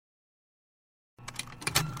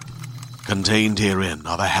Contained herein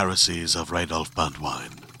are the heresies of Radolf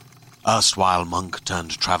Burntwine, erstwhile monk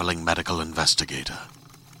turned traveling medical investigator.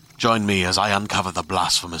 Join me as I uncover the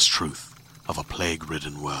blasphemous truth of a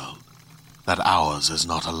plague-ridden world, that ours is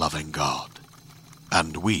not a loving God,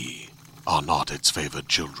 and we are not its favored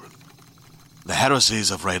children. The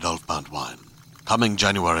heresies of Radolf Burntwine, coming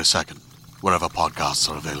January 2nd, wherever podcasts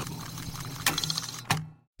are available.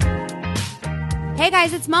 Hey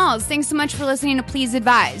guys, it's Malls. Thanks so much for listening to Please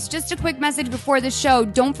Advise. Just a quick message before the show.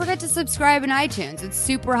 Don't forget to subscribe in iTunes. It's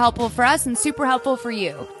super helpful for us and super helpful for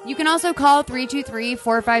you. You can also call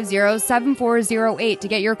 323-450-7408 to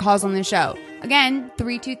get your calls on the show. Again,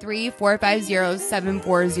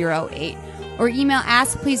 323-450-7408. Or email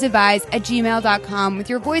askpleaseadvise@gmail.com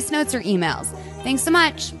with your voice notes or emails. Thanks so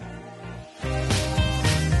much.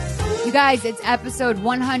 You guys, it's episode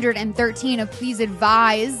 113 of Please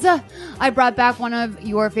Advise. I brought back one of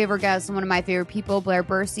your favorite guests and one of my favorite people, Blair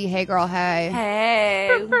Bursey. Hey, girl, hey. Hey.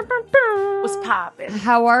 What's poppin'?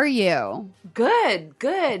 How are you? Good.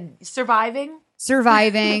 Surviving.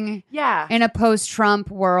 Yeah. In a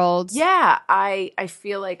post-Trump world. Yeah. I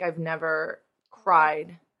feel like I've never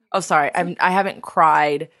cried. Oh, sorry. I haven't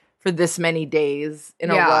cried for this many days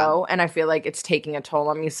in a row, and I feel like it's taking a toll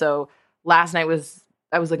on me. So last night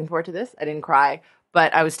I was looking forward to this. I didn't cry,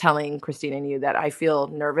 but I was telling Christine and you that I feel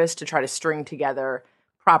nervous to try to string together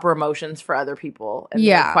proper emotions for other people and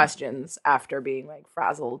their questions after being like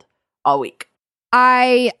frazzled all week.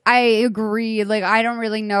 I agree. Like, I don't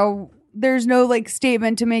really know. There's no like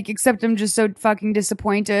statement to make except I'm just so fucking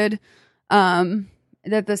disappointed that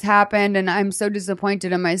this happened, and I'm so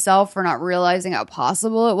disappointed in myself for not realizing how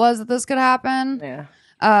possible it was that this could happen.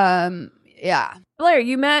 Yeah. Blair,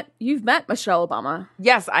 you've met Michelle Obama.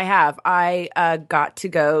 Yes, I have. I got to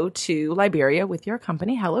go to Liberia with your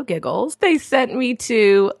company, Hello Giggles. They sent me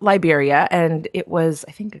to Liberia, and it was,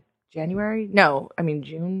 I think,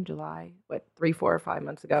 June, July, 3, 4, or 5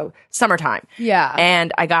 months ago, summertime. Yeah.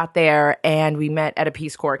 And I got there, and we met at a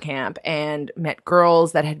Peace Corps camp and met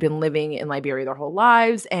girls that had been living in Liberia their whole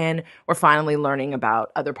lives and were finally learning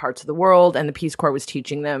about other parts of the world, and the Peace Corps was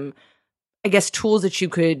teaching them, I guess, tools that you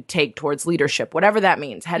could take towards leadership, whatever that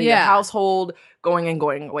means. Head of your household, going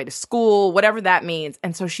away to school, whatever that means.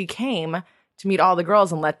 And so she came to meet all the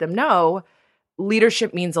girls and let them know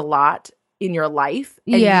leadership means a lot in your life.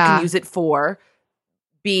 And you can use it for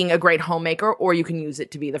being a great homemaker, or you can use it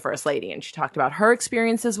to be the first lady. And she talked about her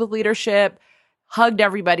experiences with leadership, hugged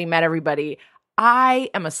everybody, met everybody. I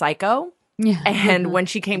am a psycho. Yeah. And when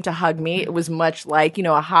she came to hug me, it was much like,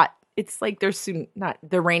 it's like there's soon not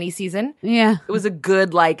the rainy season. Yeah. It was a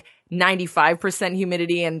good 95%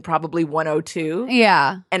 humidity and probably 102.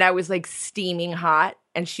 Yeah. And I was like steaming hot,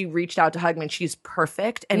 and she reached out to hug me, and she's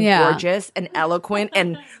perfect and gorgeous and eloquent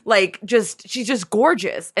and she's just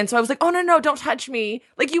gorgeous. And so I was like, oh no, don't touch me.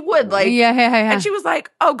 Like you would Yeah. And she was like,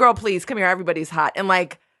 oh girl, please come here. Everybody's hot.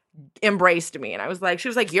 And embraced me, and she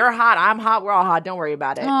was like, you're hot, I'm hot, we're all hot, don't worry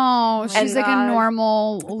about it. Oh, she's like a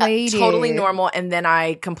normal lady. Totally normal. And then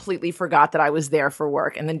I completely forgot that I was there for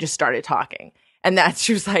work, and then just started talking. And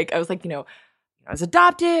she was like, I was like, I was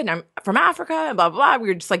adopted and I'm from Africa and blah, blah, blah. We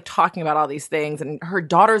were just talking about all these things, and her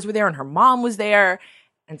daughters were there and her mom was there.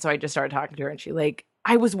 And so I just started talking to her, and she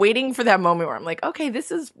I was waiting for that moment where I'm like, okay,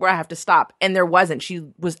 this is where I have to stop. And there wasn't. She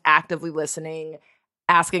was actively listening,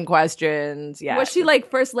 asking questions. Yeah. Was she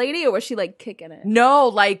first lady, or was she kicking it? No,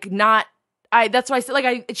 not. That's why I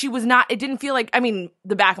said she was not. It didn't feel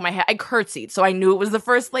the back of my head. I curtsied, so I knew it was the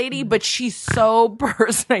first lady. But she's so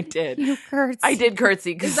person. I did. You curtsy. I did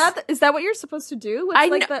curtsy. Is that what you're supposed to do?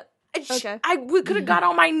 Okay. I could have got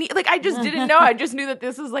on my knee. I just didn't know. I just knew that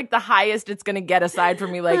this is the highest it's gonna get, aside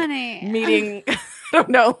from me Honey. meeting. I don't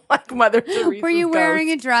know, Mother Teresa's Were you wearing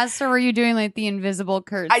ghost. a dress, or were you doing the invisible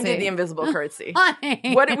curtsy? I did the invisible curtsy.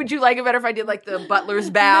 Honey. What would you like it better if I did the butler's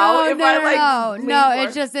bow? No.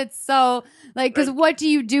 It's so because what do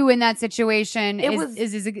you do in that situation?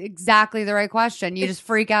 Is exactly the right question. You just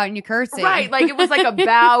freak out and you curtsy, right? It was a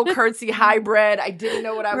bow curtsy hybrid. I didn't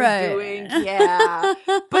know what I was doing. Yeah,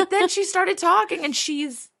 but then she started talking, and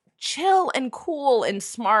she's chill and cool and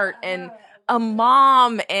smart and a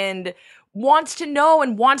mom and wants to know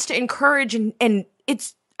and wants to encourage, and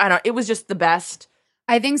it's, I don't know, it was just the best.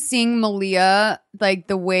 I think seeing Malia,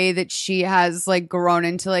 the way that she has grown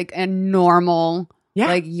into a normal Yeah.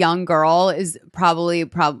 like young girl is probably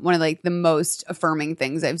one of like the most affirming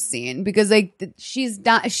things I've seen, because like she's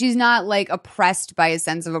not like oppressed by a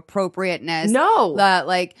sense of appropriateness. No. That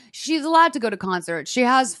like she's allowed to go to concerts. She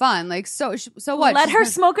has fun. Like so what? Let She's her gonna-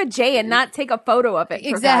 smoke a J and not take a photo of it.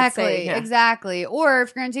 For God's sake. Exactly. Or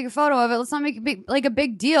if you're gonna take a photo of it, let's not make a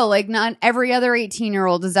big deal. Like not every other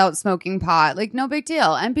 18-year-old is out smoking pot. Like no big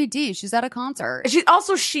deal. MPD. She's at a concert.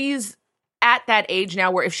 She's at that age now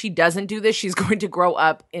where if she doesn't do this, she's going to grow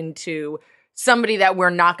up into somebody that we're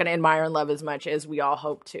not going to admire and love as much as we all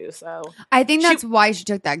hope to. So I think that's why she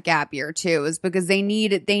took that gap year too, is because they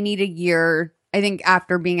need a year, I think,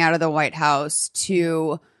 after being out of the White House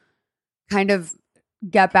to kind of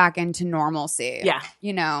get back into normalcy. Yeah.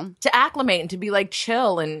 You know? to acclimate and to be like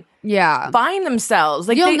chill and Yeah. find themselves.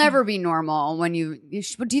 Like You'll never be normal when do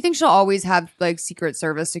you think she'll always have like Secret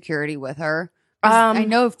Service security with her? 'Cause I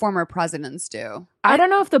know former presidents do. I don't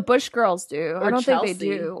know if the Bush girls do. I don't think they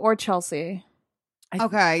Chelsea. do. Or Chelsea.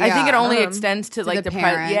 Okay, I think it yeah. only extends to like the the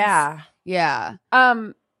parents. yeah. Yeah.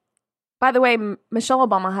 By the way, Michelle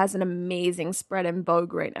Obama has an amazing spread in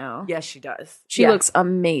Vogue right now. Yes, she does. She Yeah. looks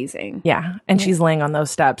amazing. Yeah, and she's laying on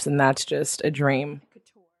those steps, and that's just a dream.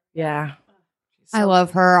 Yeah, I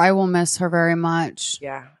love her. I will miss her very much.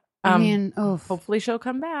 yeah. I mean, Hopefully she'll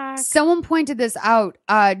come back. someone pointed this out.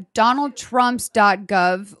 Donald Trump's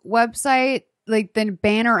 .gov website, like the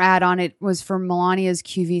banner ad on it was for Melania's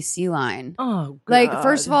QVC line. Oh, Like, God.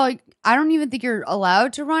 first of all, I don't even think you're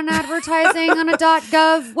allowed to run advertising on a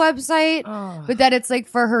 .gov website, Oh. but that it's like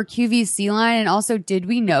for her QVC line. And also, did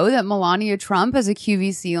we know that Melania Trump has a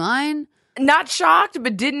QVC line? Not shocked,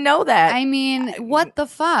 but didn't know that. I mean, what the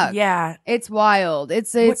fuck? Yeah. It's wild.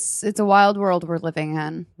 It's a wild world we're living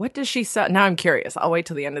in. What does she sell? Now I'm curious. I'll wait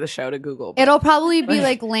till the end of the show to Google. It'll probably be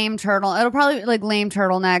like lame turtle. It'll probably be like lame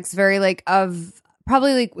turtlenecks, very like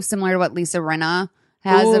probably like similar to what Lisa Rinna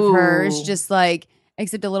has of hers, Ooh. just like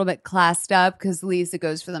except a little bit classed up because Lisa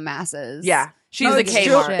goes for the masses. Yeah. She's Oh, a it's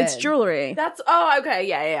Kmart. It's jewelry. That's okay.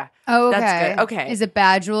 Yeah. Oh, okay. That's good. Okay. Is it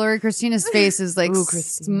bad jewelry? Christina's face is like Ooh,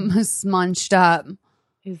 Christina. smunched up.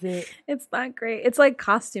 Is it? It's not great. It's like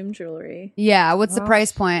costume jewelry. Yeah. What's the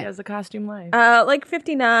price She point? has a costume life. Like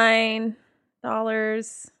 $59.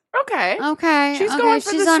 Okay. Okay. She's okay. going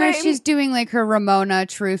for she's the on her. same- She's doing like her Ramona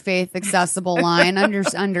True Faith accessible line.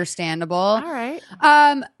 Understandable. All right.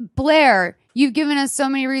 Blair, you've given us so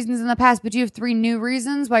many reasons in the past, but do you have 3 new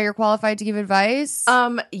reasons why you're qualified to give advice?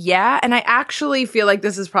 Yeah, and I actually feel like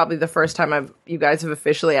this is probably the first time you guys have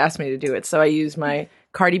officially asked me to do it. So I use my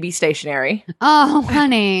Cardi B stationery, Oh,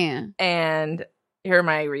 honey. and here are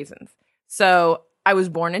my reasons. So I was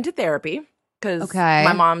born into therapy because Okay.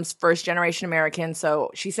 my mom's first generation American,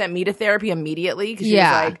 so she sent me to therapy immediately because she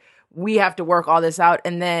Yeah. was like, we have to work all this out.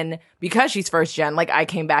 And then because she's first gen, like I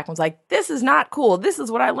came back and was like, this is not cool. This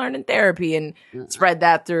is what I learned in therapy, and spread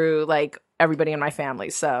that through like everybody in my family.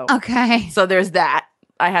 So Okay. so there's that.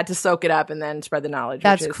 I had to soak it up and then spread the knowledge.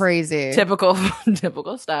 That's which is crazy. Typical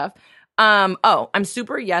stuff. I'm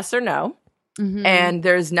super yes or no. Mhm. And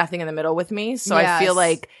there's nothing in the middle with me. So I feel Yes.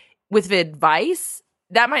 like with advice,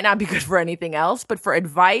 that might not be good for anything else, but for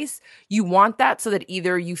advice, you want that so that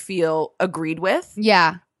either you feel agreed with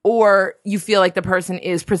Yeah. or you feel like the person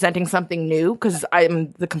is presenting something new, because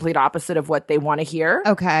I'm the complete opposite of what they want to hear.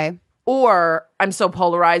 Okay. Or I'm so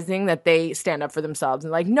polarizing that they stand up for themselves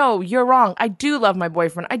and like, no, you're wrong. I do love my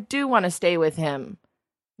boyfriend. I do want to stay with him.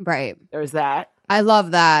 Right. There's that. I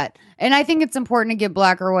love that. And I think it's important to give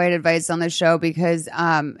black or white advice on the show because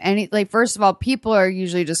first of all, people are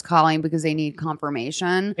usually just calling because they need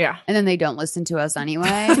confirmation. Yeah. And then they don't listen to us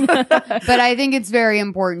anyway. But I think it's very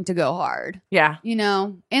important to go hard. Yeah. You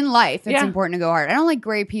know, in life, it's Yeah. important to go hard. I don't like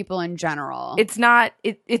gray people in general. It's not,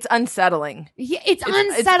 it's unsettling. Yeah, it's it's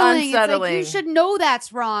unsettling. It's like unsettling. you should know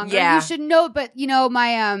that's wrong. Or Yeah. you should know. But you know,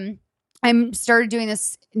 my I started doing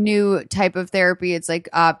this new type of therapy. It's like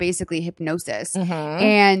basically hypnosis,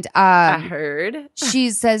 and I heard.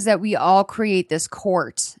 she says that we all create this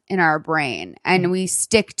court in our brain, and we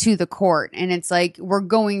stick to the court. And it's like we're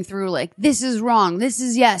going through like this is wrong, this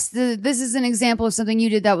is yes, this is an example of something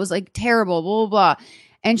you did that was like terrible, blah blah blah.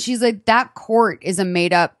 And she's like, that court is a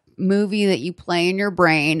made up movie that you play in your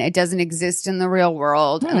brain. It doesn't exist in the real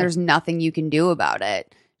world, and there's nothing you can do about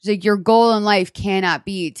it. She's like, your goal in life cannot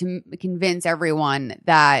be to convince everyone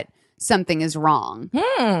that something is wrong.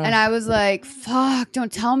 And I was like, fuck,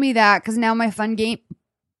 don't tell me that, because now my fun game,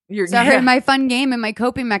 my fun game and my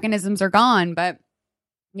coping mechanisms are gone. But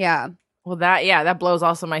yeah. Well, that blows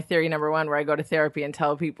also my theory number one, where I go to therapy and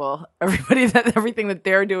tell everybody that everything that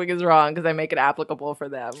they're doing is wrong because I make it applicable for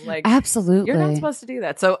them. Like, Absolutely. you're not supposed to do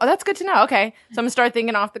that. So that's good to know. Okay, so I'm gonna start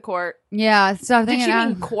thinking off the court. Yeah. So Did you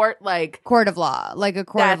mean court like court of law, like a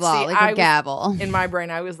court of law, like a gavel? In my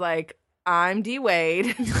brain, I was like, I'm D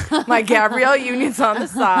Wade, my Gabrielle Union's on the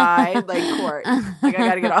side, like court. Like I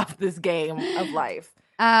got to get off this game of life.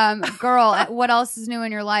 Girl, what else is new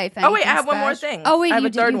in your life? Oh wait, I Anything have one more special? thing. Oh wait, I have you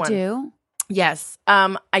a third do. one. Do? Yes.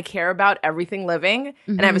 I care about everything living,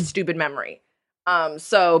 and I have a stupid memory.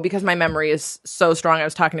 So because my memory is so strong, I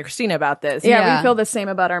was talking to Christina about this. Yeah, we feel the same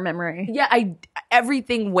about our memory. Yeah,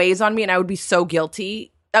 everything weighs on me, and I would be so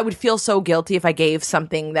guilty. I would feel so guilty if I gave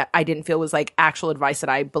something that I didn't feel was like actual advice that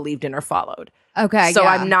I believed in or followed. Okay. So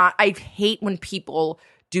yeah. I hate when people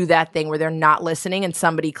do that thing where they're not listening and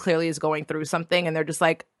somebody clearly is going through something and they're just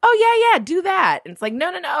like, oh, yeah, do that. And it's like,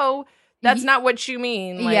 no, that's not what you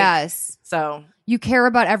mean. Like, yes. So you care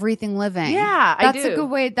about everything living. Yeah, I do.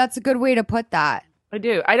 That's a good way to put that. I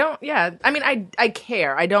do. I don't, yeah. I mean, I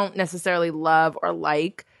care. I don't necessarily love or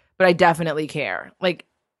like, but I definitely care. Like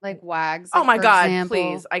Wags. Oh my for God, example.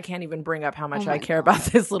 please. I can't even bring up how much Oh I my care about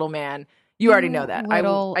this little man. You already know that.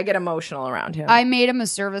 Little- I get emotional around him. I made him a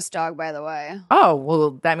service dog, by the way. Oh,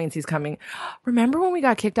 well, that means he's coming. Remember when we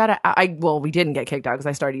got kicked out of... we didn't get kicked out because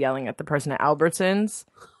I started yelling at the person at Albertsons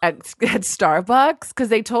at Starbucks because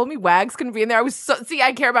they told me Wags couldn't be in there. I was see,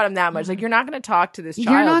 I care about him that much. Like, you're not going to talk to this child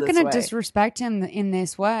You're not this going way. to disrespect him in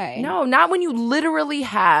this way. No, not when you literally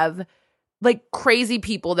have... like crazy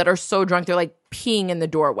people that are so drunk they're like peeing in the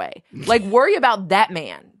doorway. Like, worry about that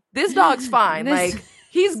man. This dog's fine. Like,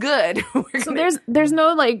 he's good. So there's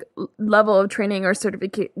no like level of training or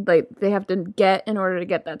certificate like they have to get in order to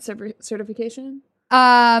get that certification.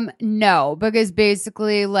 No, because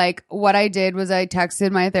basically, like, what I did was I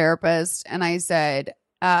texted my therapist and I said,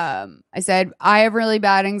 I have really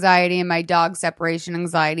bad anxiety and my dog separation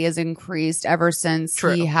anxiety has increased ever since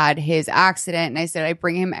he had his accident. And I said, I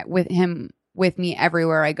bring him with me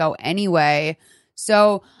everywhere I go anyway.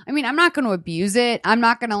 So, I mean, I'm not going to abuse it. I'm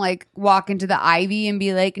not going to like walk into the Ivy and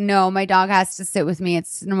be like, no, my dog has to sit with me.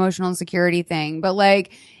 It's an emotional insecurity thing. But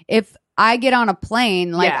like, if I get on a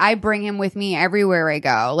plane, like I bring him with me everywhere I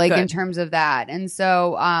go, like in terms of that. And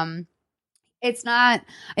so, it's not,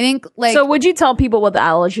 I think like. So would you tell people with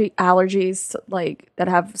allergies, like that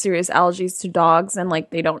have serious allergies to dogs and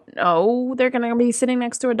like they don't know they're going to be sitting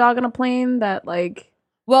next to a dog on a plane that like.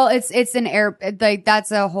 Well, it's an air, like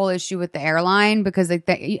that's a whole issue with the airline because like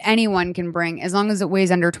anyone can bring, as long as it weighs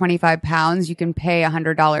under 25 pounds, you can pay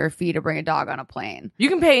 $100 fee to bring a dog on a plane. You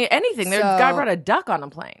can pay anything. There's a guy brought a duck on a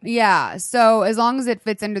plane. Yeah. So as long as it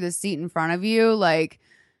fits into the seat in front of you, like,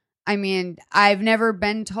 I mean, I've never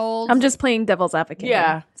been told. I'm just playing devil's advocate.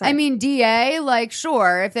 Yeah. I mean, DA, like,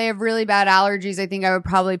 sure. If they have really bad allergies, I think I would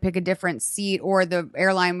probably pick a different seat or the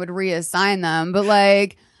airline would reassign them. But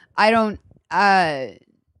like, I don't,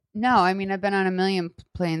 no, I mean, I've been on a million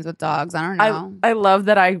planes with dogs. I don't know. I love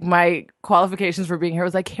that my qualifications for being here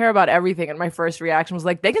was like care about everything. And my first reaction was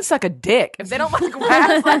like, they can suck a dick. If they don't like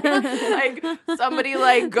Wags, like somebody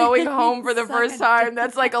like going home for the first time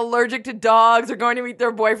that's like allergic to dogs or going to meet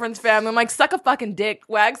their boyfriend's family. I'm like, suck a fucking dick.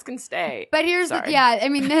 Wags can stay. But here's I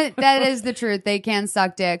mean, that is the truth. They can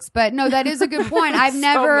suck dicks. But no, that is a good point. I've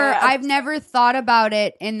never thought about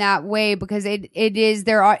it in that way because it is,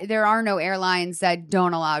 there are no airlines that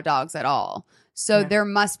don't allow dogs at all. So there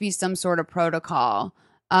must be some sort of protocol.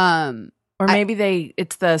 Or maybe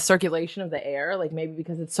it's the circulation of the air, like maybe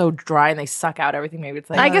because it's so dry and they suck out everything. Maybe it's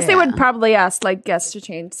like I guess they would probably ask like guests to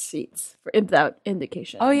change seats without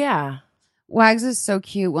indication. Oh yeah, Wags is so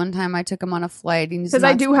cute. One time I took him on a flight because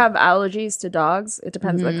I do have allergies to dogs. It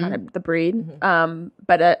depends what kind of the breed.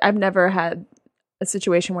 But I've never had a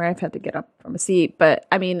situation where I've had to get up from a seat. But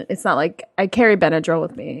I mean, it's not like I carry Benadryl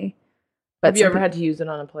with me. But have you ever had to use it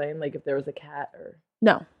on a plane, like if there was a cat or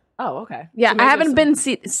no? Oh, okay. Yeah,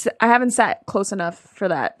 so I haven't sat close enough for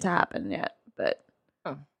that to happen yet. But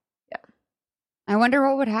yeah, I wonder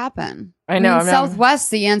what would happen. I know. In Southwest,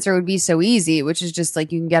 the answer would be so easy, which is just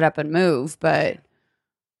like you can get up and move. But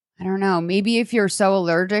I don't know. Maybe if you're so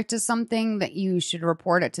allergic to something that you should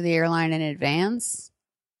report it to the airline in advance.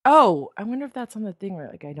 Oh, I wonder if that's on the thing where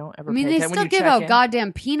like I don't ever. I mean, they still give out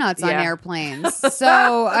goddamn peanuts on airplanes.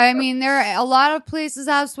 So I mean, there are a lot of places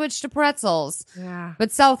have switched to pretzels. Yeah,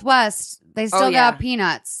 but Southwest, they still got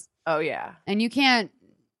peanuts. Oh yeah, and you can't.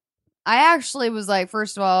 I actually was like,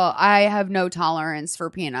 first of all, I have no tolerance for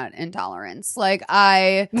peanut intolerance. Like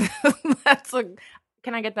that's a.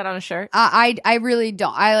 Can I get that on a shirt? I really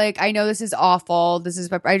don't. I know this is awful.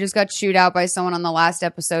 I just got chewed out by someone on the last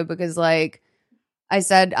episode because like. I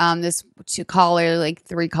said this to caller like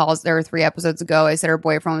 3 calls. There were 3 episodes ago. I said her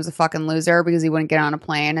boyfriend was a fucking loser because he wouldn't get on a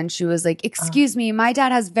plane, and she was like, "Excuse me, my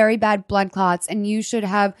dad has very bad blood clots, and you should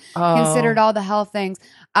have considered all the health things."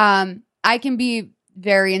 I can be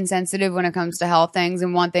very insensitive when it comes to health things,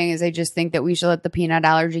 and one thing is I just think that we should let the peanut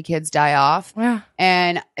allergy kids die off. Yeah.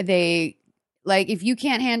 And they like, if you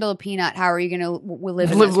can't handle a peanut, how are you going to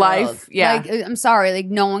live life? World? Yeah. Like, I'm sorry, like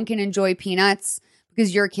no one can enjoy peanuts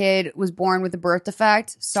because your kid was born with a birth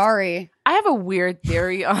defect. Sorry. I have a weird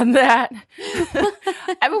theory on that.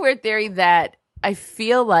 I have a weird theory that I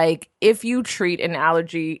feel like if you treat an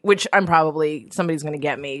allergy, which I'm probably, somebody's going to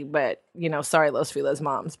get me, but, you know, sorry, Los Feliz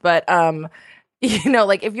moms. But, you know,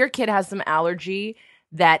 like if your kid has some allergy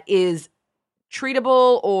that is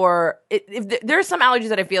treatable, or if there are some allergies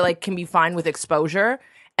that I feel like can be fine with exposure,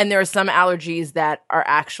 and there are some allergies that are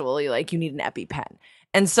actually like you need an EpiPen.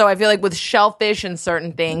 And so I feel like with shellfish and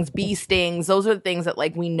certain things, bee stings, those are the things that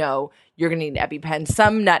like we know you're going to need an EpiPen.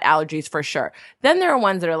 Some nut allergies for sure. Then there are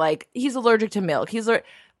ones that are like, he's allergic to milk.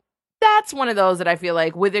 That's one of those that I feel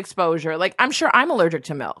like with exposure, like I'm sure I'm allergic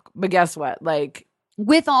to milk, but guess what? Like,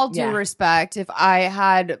 with all due respect, if I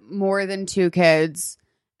had more than 2 kids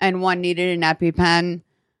and one needed an EpiPen,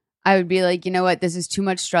 I would be like, you know what? This is too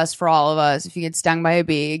much stress for all of us. If you get stung by a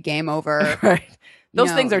bee, game over. Right.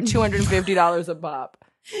 Those things are $250 a pop.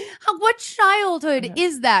 What childhood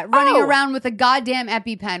is that? Running around with a goddamn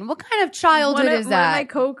EpiPen. What kind of childhood is that? One of my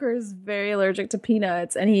coworkers is very allergic to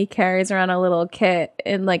peanuts, and he carries around a little kit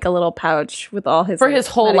in like a little pouch with all his for his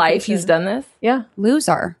whole life. He's done this. Yeah,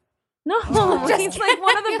 loser. No, he's like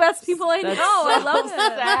one of the best people I know. I love him.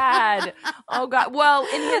 Sad. Oh God. Well,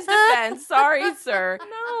 in his defense, sorry, sir.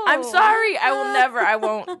 No, I'm sorry.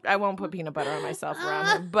 I won't put peanut butter on myself around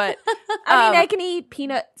him. But I mean, I can eat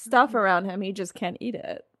peanut stuff around him. He just can't eat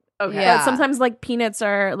it. Okay. Yeah. But sometimes like peanuts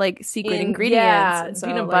are like secret ingredients. Yeah, and so,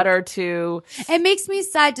 peanut like, butter too. It makes me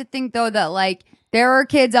sad to think though that like there are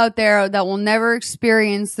kids out there that will never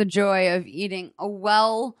experience the joy of eating a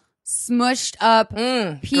well smushed up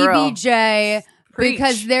PBJ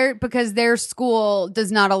because their school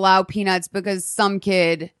does not allow peanuts because some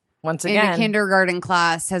kid Once in again, a kindergarten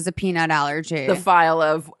class has a peanut allergy. the file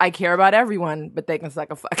of I care about everyone, but they can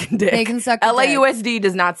suck a fucking dick. They can suck a dick. LAUSD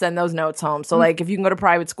does not send those notes home. So like if you can go to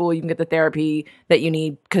private school, you can get the therapy that you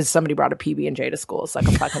need because somebody brought a PB&J to school. Suck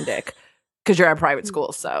a fucking dick. Because you're at private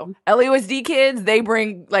school. So LAUSD kids, they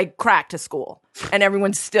bring like crack to school and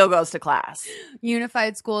everyone still goes to class.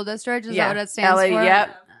 Unified School District, is that what it stands LA, for?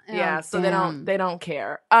 Yep. Oh, Yeah. So damn. they don't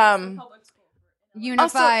care.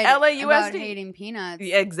 Unified Also, LAUSD about hating peanuts.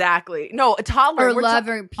 Exactly. No, tolerant. Or We're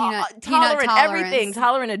loving peanut tolerant tolerance. everything.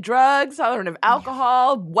 Tolerant of drugs, tolerant of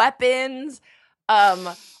alcohol, weapons.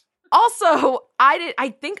 Also,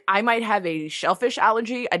 I think I might have a shellfish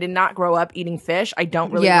allergy. I did not grow up eating fish. I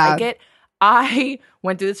don't really like it. I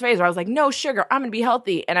went through this phase where I was like, no sugar, I'm gonna be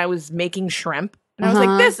healthy. And I was making shrimp. And I was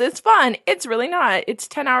like, this is fun. It's really not. It's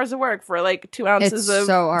 10 hours of work for like 2 ounces of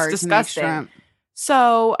so hard it's to make disgusting. shrimp.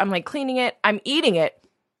 So I'm like cleaning it. I'm eating it.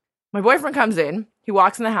 My boyfriend comes in. He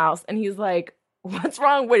walks in the house and he's like, what's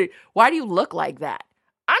wrong with it? Why do you look like that?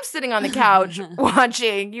 I'm sitting on the couch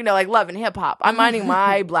watching, you know, like Love and Hip Hop. I'm minding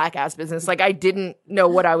my black ass business. Like I didn't know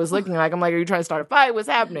what I was looking like. I'm like, are you trying to start a fight? What's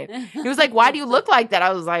happening? He was like, why do you look like that?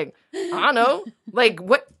 I was like, I don't know. Like,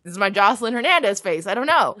 what? This is my Jocelyn Hernandez face. I don't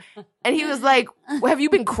know. And he was like, have you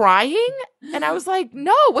been crying? And I was like,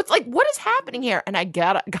 no. What is happening here? And I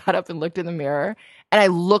got up and looked in the mirror and I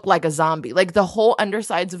looked like a zombie. Like the whole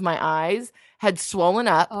undersides of my eyes had swollen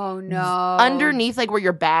up. Oh no. Underneath, like where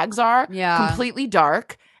your bags are, completely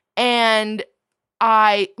dark. And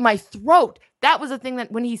my throat, that was a thing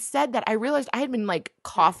that when he said that, I realized I had been like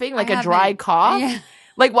coughing, like a dry cough,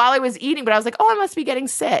 like while I was eating, but I was like, oh, I must be getting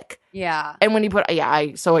sick. Yeah. And when he put,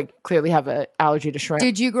 so I clearly have an allergy to shrimp.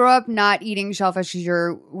 Did you grow up not eating shellfish because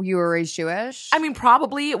you were raised Jewish? I mean,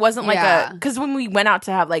 probably. It wasn't like because when we went out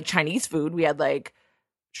to have like Chinese food, we had like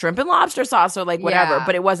shrimp and lobster sauce or like whatever,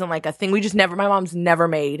 but it wasn't like a thing. We just my mom's never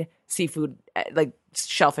made seafood, like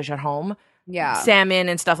shellfish at home. Yeah. Salmon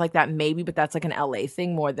and stuff like that, maybe, but that's like an LA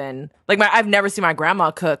thing more than like I've never seen my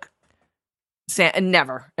grandma cook.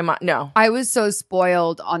 Never. No. I was so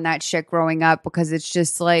spoiled on that shit growing up because it's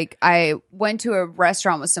just like I went to a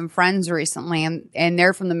restaurant with some friends recently and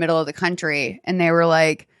they're from the middle of the country and they were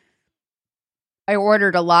like, I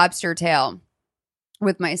ordered a lobster tail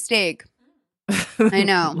with my steak. I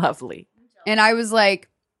know. Lovely. And I was like,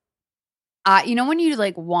 you know when you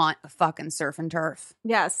like want a fucking surf and turf?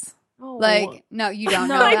 Yes. Oh. Like, no, you don't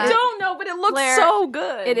know I that. don't know, but it looks Claire, so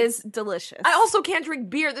good. It is delicious. I also can't drink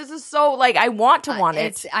beer. This is so like I want to want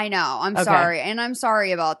it. I know. I'm Okay. sorry. And I'm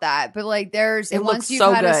sorry about that. But like It and looks once you've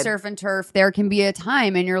so had a good. surf and turf, there can be a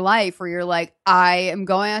time in your life where you're like, I am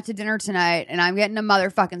going out to dinner tonight and I'm getting a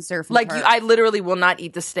motherfucking surf and Like turf. I literally will not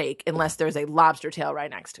eat the steak unless there's a lobster tail right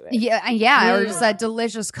next to it. Yeah, or just that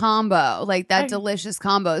delicious combo, like that delicious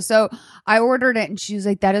combo. So I ordered it, and she was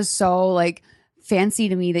like, "That is so like fancy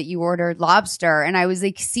to me that you ordered lobster." And I was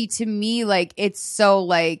like, "See, to me, like it's so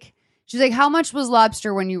like." She's like, "How much was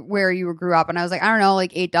lobster where you grew up?" And I was like, "I don't know,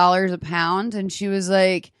 like $8 a pound." And she was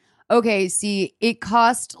like, "Okay, see, it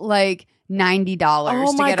cost like $90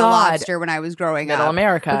 Oh to my get God. a lobster when I was growing Middle up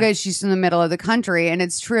America. because she's in the middle of the country, and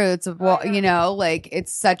it's true. It's like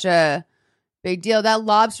it's such a big deal. That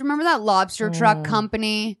lobster, remember that lobster truck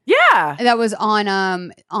company Yeah. that was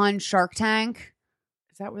on Shark Tank?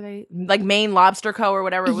 Is that where they like Maine Lobster Co. or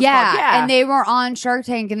whatever it was Yeah, called? Yeah. and they were on Shark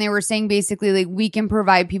Tank, and they were saying basically like we can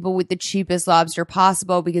provide people with the cheapest lobster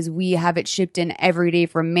possible because we have it shipped in every day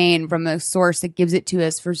from Maine from a source that gives it to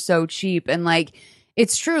us for so cheap. And like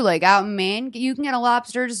it's true, like out in Maine, you can get a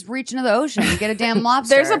lobster, just reach into the ocean and get a damn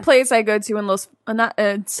lobster. There's a place I go to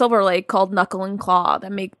in Silver Lake called Knuckle and Claw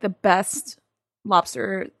that make the best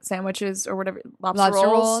lobster sandwiches or whatever lobster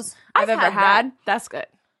rolls I've ever that. had. That's good.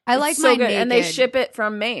 I It's like so mine good, and they naked. ship it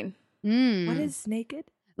from Maine. What is naked?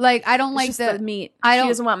 Like I don't It's like just the the meat. I She don't-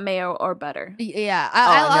 doesn't want mayo or butter. Yeah, Oh,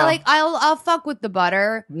 I no. like I'll fuck with the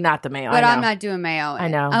butter, Not the mayo. but I I'm know. not doing mayo. I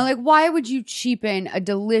know. I'm like, why would you cheapen a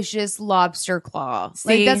delicious lobster claw?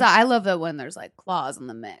 See? Like I love it when there's like claws in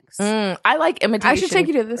the mix. I like imitation. I should take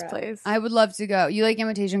you to this place. I would love to go. You like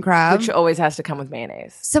imitation crab? which always has to come with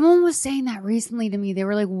mayonnaise. Someone was saying that recently to me. They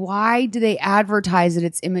were like, why do they advertise that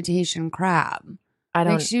it's imitation crab? I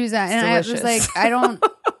don't. Like she was, and it's I was delicious. like, I don't.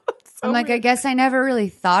 So I'm like, I weird. guess I never really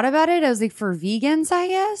thought about it. I was like, for vegans, I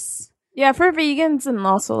guess. Yeah, for vegans, and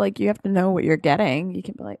also like you have to know what you're getting. You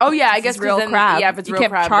can be like, Oh, yeah, I this guess is 'cause real then- crab. yeah, if it's you real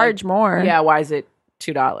can't crab, charge like- more. Yeah, why is it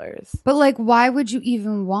 $2? But like, why would you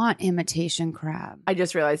even want imitation crab? I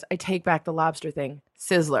just realized I take back the lobster thing.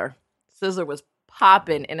 Sizzler. Sizzler was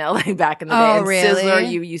popping in LA back in the day. Oh, And really? Sizzler,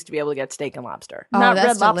 you used to be able to get steak and lobster. Not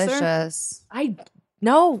that's Red Lobster? delicious.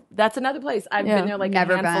 No, that's another place. I've Yeah. been there like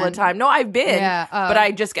Never a handful been. of times. No, I've been. Yeah, but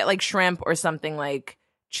I just get like shrimp or something like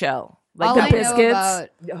chill. Like All the I know biscuits? about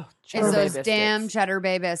Oh, is Cheddar Bay those biscuits. damn Cheddar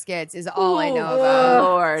Bay biscuits. Is all I know Oh, about.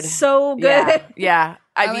 Lord. So good. Yeah, yeah.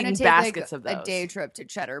 I'm I've gonna eaten take baskets like of those. a day trip to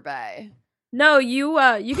Cheddar Bay. No, you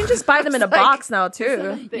can just buy them in a It's like- box now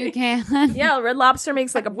too. You can. Yeah, Red Lobster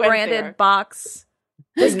makes like a Went branded there. box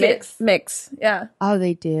biscuit mix. Yeah. Oh,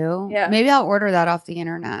 they do. Yeah. Maybe I'll order that off the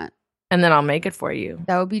internet. And then I'll make it for you.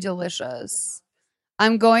 That would be delicious.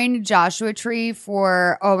 I'm going to Joshua Tree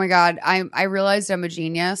for. Oh my god! I realized I'm a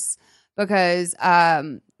genius because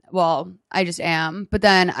well, I just am. But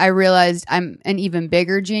then I realized I'm an even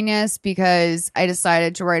bigger genius because I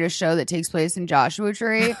decided to write a show that takes place in Joshua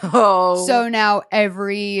Tree. Oh. So now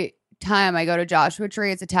every time I go to Joshua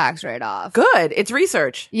Tree, it's a tax write off. good. It's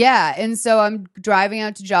research. Yeah. And so I'm driving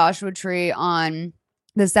out to Joshua Tree on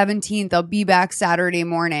the 17th. I'll be back Saturday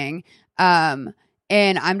morning.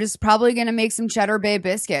 And I'm just probably going to make some Cheddar Bay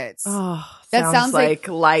biscuits. Oh, That sounds like-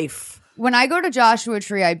 life. When I go to Joshua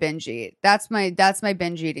Tree, I binge eat. That's my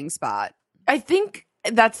binge eating spot. I think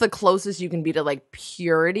that's the closest you can be to like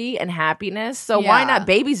purity and happiness. So why Yeah. not?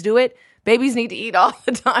 Babies do it. Babies need to eat all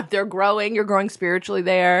the time. They're growing. You're growing spiritually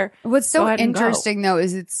there. What's Go so ahead and go. interesting though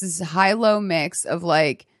is it's this high-low mix of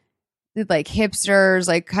like hipsters,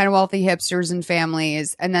 like kind of wealthy hipsters and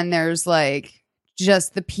families, and then there's like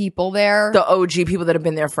just the people there. The OG people that have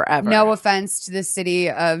been there forever. No offense to the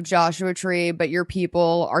city of Joshua Tree, but your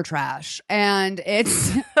people are trash. And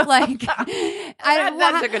it's like,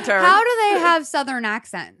 That took a turn. How do they have Southern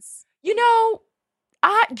accents? You know,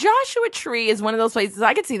 Joshua Tree is one of those places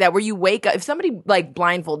I could see that where you wake up. If somebody like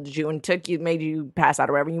blindfolded you and made you pass out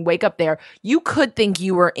or whatever, and you wake up there, you could think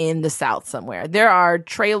you were in the South somewhere. There are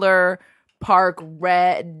trailer park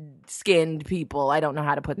red-skinned people. I don't know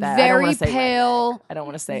how to put that. I don't Very wanna say redneck. pale, I don't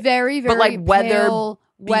want to say very, very But, like, weathered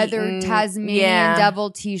beaten, Tasmanian yeah. devil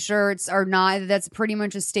t-shirts are not, that's pretty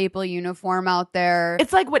much a staple uniform out there.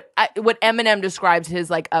 It's like what Eminem describes his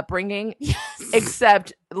like upbringing,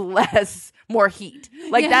 except more heat.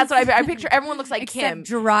 Like Yes. that's what I picture. Everyone looks like Except Kim.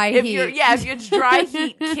 dry If heat. if it's dry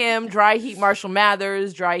heat Kim, dry heat Marshall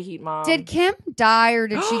Mathers, dry heat mom. Did Kim die or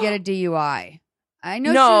did she get a DUI? I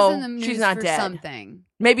know No, she was in the news she's not for dead. something.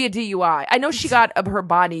 Maybe a DUI? I know she got her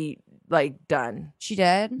body like done. She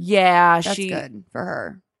did? Yeah, That's she good for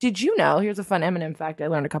her. Did you know? Here's a fun Eminem fact I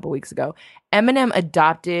learned a couple weeks ago. Eminem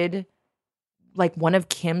adopted like one of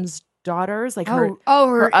Kim's daughters, like her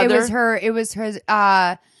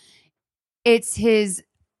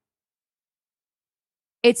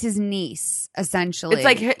it's his niece, essentially. It's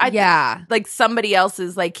like like somebody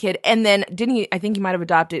else's like kid, and then didn't he? I think he might have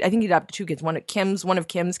adopted. I think he adopted 2 kids. One of Kim's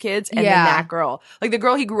kids, and then that girl. Like the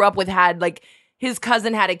girl he grew up with had like his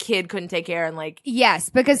cousin had a kid, couldn't take care, and like yes,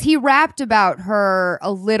 because he rapped about her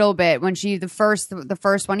a little bit when the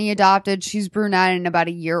first one he adopted. She's brunette and about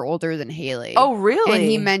a year older than Haley. Oh, really? And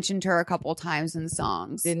he mentioned her a couple times in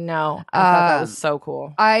songs. Didn't know. I thought that was so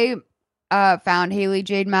cool. I found Haley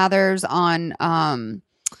Jade Mathers on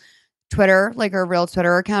Twitter, like her real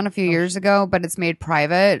Twitter account a few years ago, but it's made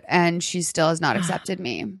private and she still has not accepted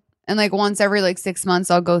me. And like once every like 6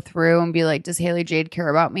 months I'll go through and be like, does Haley Jade care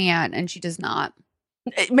about me yet? And she does not.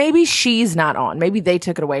 Maybe she's not on. Maybe they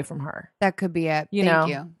took it away from her. That could be it. Thank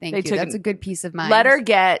you. That's a good piece of mind. Let her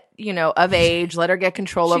get, of age. Let her get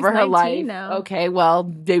control over her life. Now. Okay, well,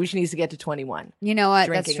 maybe she needs to get to 21. You know what?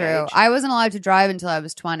 That's true. Age. I wasn't allowed to drive until I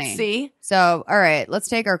was 20. See? So, all right, let's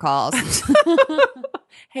take our calls.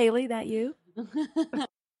 Haley, that you?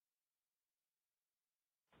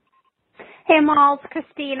 Hey, Malls,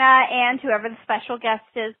 Christina, and whoever the special guest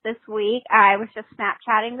is this week. I was just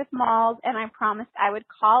Snapchatting with Malls, and I promised I would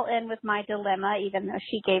call in with my dilemma, even though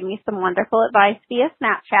she gave me some wonderful advice via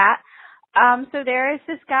Snapchat. So there is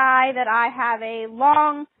this guy that I have a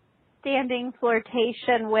long-standing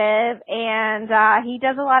flirtation with, and he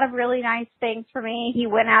does a lot of really nice things for me. He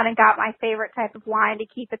went out and got my favorite type of wine to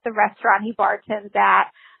keep at the restaurant he bartends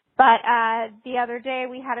at. But the other day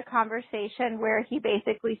we had a conversation where he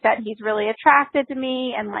basically said he's really attracted to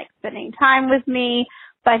me and likes spending time with me,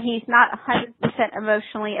 but he's not 100%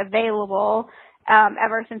 emotionally available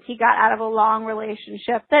ever since he got out of a long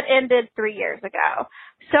relationship that ended 3 years ago.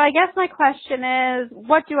 So I guess my question is,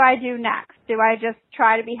 what do I do next? Do I just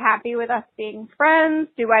try to be happy with us being friends?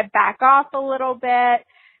 Do I back off a little bit?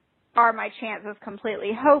 Are my chances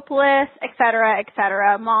completely hopeless, et cetera, et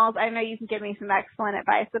cetera? Malls, I know you can give me some excellent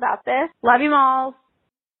advice about this. Love you, Malls.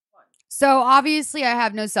 So obviously I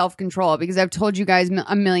have no self-control because I've told you guys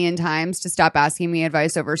a million times to stop asking me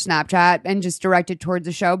advice over Snapchat and just direct it towards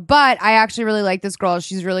the show. But I actually really like this girl.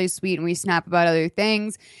 She's really sweet and we snap about other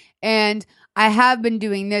things. And I have been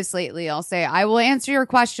doing this lately. I'll say, I will answer your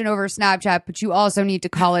question over Snapchat, but you also need to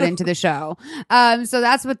call it into the show. So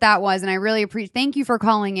that's what that was. And I really appreciate, thank you for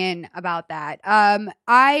calling in about that.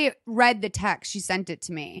 I read the text. She sent it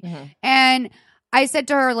to me. Mm-hmm. And I said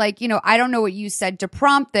to her, like, I don't know what you said to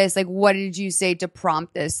prompt this. Like, what did you say to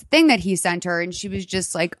prompt this thing that he sent her? And she was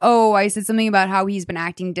just like, oh, I said something about how he's been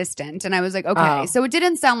acting distant. And I was like, okay. So it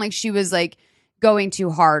didn't sound like she was like going too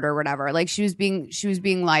hard or whatever. Like she was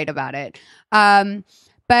being light about it.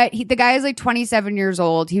 But the guy is like 27 years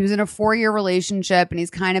old. He was in a 4-year relationship and he's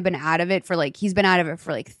kind of been out of it for like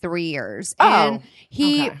 3 years. And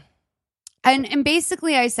and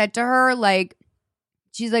basically I said to her, like,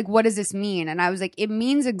 she's like, what does this mean? And I was like, it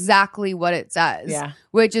means exactly what it says. Yeah.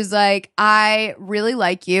 Which is like, I really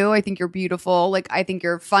like you. I think you're beautiful. Like, I think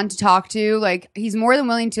you're fun to talk to. Like, he's more than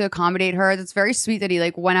willing to accommodate her. That's very sweet that he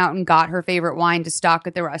like went out and got her favorite wine to stock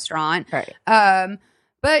at the restaurant. Right.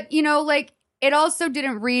 But like, it also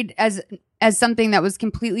didn't read as something that was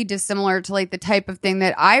completely dissimilar to like the type of thing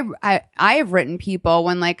that I have written people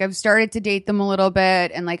when like I've started to date them a little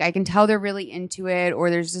bit and like I can tell they're really into it or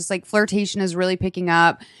there's just like flirtation is really picking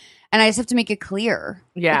up and I just have to make it clear.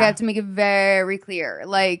 Yeah. Like, I have to make it very clear.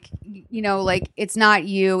 Like, like it's not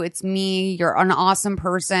you, it's me. You're an awesome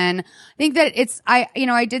person. I think that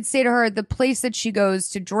I did say to her the place that she goes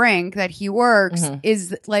to drink that he works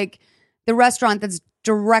is like the restaurant that's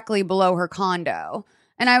directly below her condo.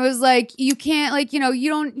 And I was like, you can't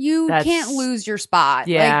can't lose your spot.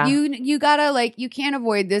 Yeah. Like you gotta like, you can't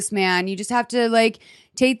avoid this man. You just have to like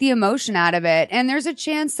take the emotion out of it. And there's a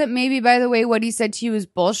chance that maybe, by the way, what he said to you is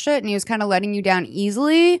bullshit and he was kind of letting you down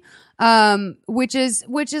easily. Which is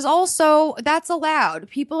also, that's allowed.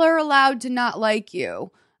 People are allowed to not like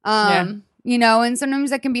you. And sometimes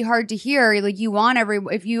that can be hard to hear. Like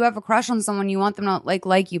if you have a crush on someone, you want them to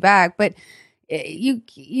like you back. But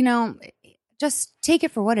just take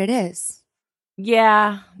it for what it is.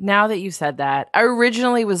 Yeah, now that you said that. I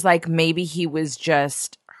originally was like, maybe he was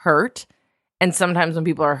just hurt. And sometimes when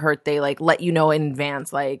people are hurt, they like let you know in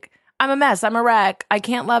advance, like, I'm a mess, I'm a wreck, I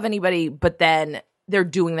can't love anybody. But then they're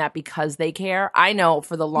doing that because they care. I know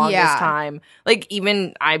for the longest time, like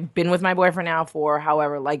even I've been with my boyfriend now for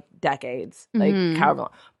however, like decades, like however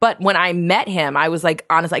long. But when I met him, I was like,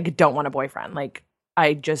 honestly, I don't want a boyfriend. Like,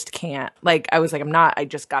 I just can't. Like, I was like, I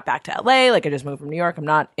just got back to LA. Like, I just moved from New York. I'm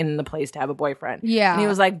not in the place to have a boyfriend. Yeah. And he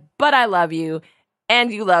was like, but I love you and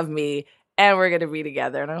you love me. and we're going to be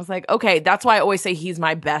together. And I was like, okay, that's why I always say he's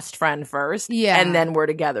my best friend first. Yeah. And then we're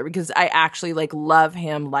together because I actually like love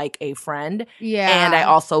him like a friend. Yeah. And I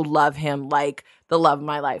also love him like the love of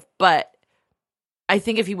my life. But I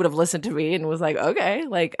think if he would have listened to me and was like, okay,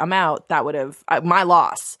 like I'm out, that would have my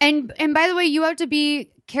loss. And by the way, you have to be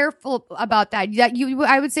careful about that.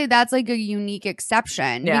 I would say that's like a unique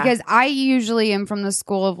exception because I usually am from the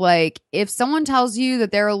school of like, if someone tells you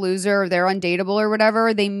that they're a loser or they're undateable or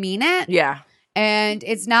whatever, they mean it. Yeah. And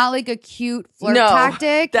it's not like a cute flirt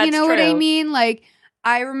tactic. You know what I mean? Like,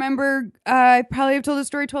 I remember, I probably have told the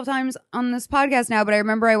story 12 times on this podcast now, but I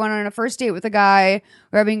remember I went on a first date with a guy.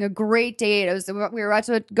 We were having a great date. We were about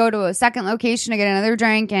to go to a second location to get another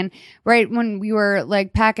drink. And right when we were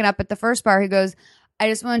like packing up at the first bar, he goes, I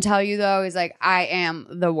just want to tell you though, he's like, I am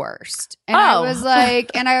the worst. And I was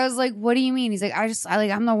like, what do you mean? He's like,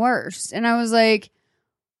 I'm the worst. And I was like,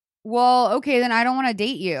 well, okay, then I don't want to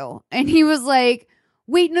date you. And he was like,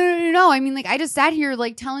 wait, no. I mean, like, I just sat here,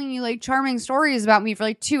 like, telling you, like, charming stories about me for,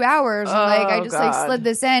 like, 2 hours. And, like, I just, like, slid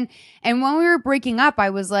this in. And when we were breaking up, I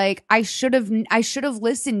was like, I should have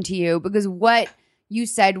listened to you because what you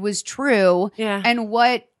said was true. Yeah. And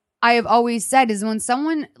what I have always said is when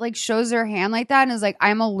someone, like, shows their hand like that and is like,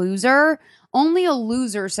 I'm a loser, only a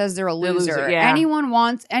loser says they're a loser. Yeah.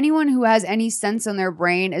 Anyone who has any sense in their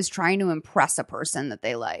brain is trying to impress a person that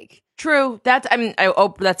they like. True. That's the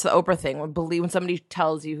Oprah thing. When somebody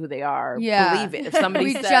tells you who they are, believe it. If somebody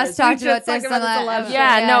we says, just talked about this on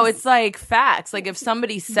that. No, it's like facts. Like if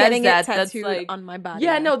somebody says Getting that, it that's tattooed like on my body.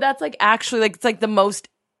 Yeah, no, that's like actually like it's like the most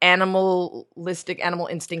animal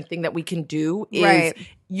instinct thing that we can do is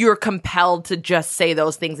you're compelled to just say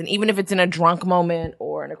those things. And even if it's in a drunk moment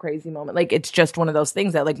or in a crazy moment, like it's just one of those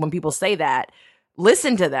things that like when people say that,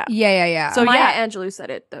 listen to them. Yeah. So Maya Angelou said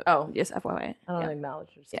it. Just FYI. I don't acknowledge.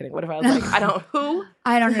 Just kidding. What if I was like,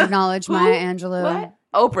 I don't acknowledge Maya Angelou. What?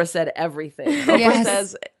 Oprah said everything. Oprah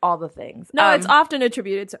says all the things. No, it's often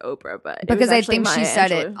attributed to Oprah, but because I think Maya she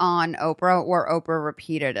said Angelou. it on Oprah or Oprah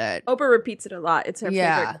repeated it. Oprah repeats it a lot. It's her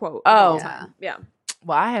favorite quote. Oh, yeah.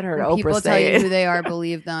 Well, I had heard when Oprah people say tell you it. who they are,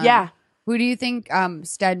 believe them. Yeah. Who do you think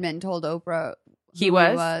Stedman told Oprah he who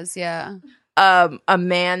was? Yeah. A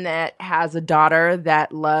man that has a daughter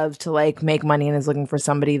that loves to like make money and is looking for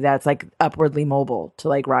somebody that's like upwardly mobile to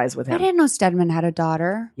like rise with him. I didn't know Stedman had a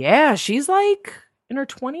daughter. Yeah, she's like in her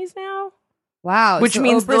 20s now. Wow. Which so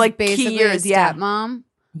means Oprah's they're like basically key years. a Yeah. stepmom.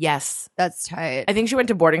 Yes. That's tight. I think she went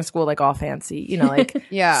to boarding school like all fancy, you know, like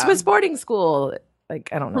yeah. Swiss boarding school. Like,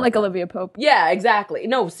 I don't know. Like Olivia Pope. Yeah, exactly.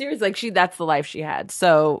 No, seriously, like that's the life she had.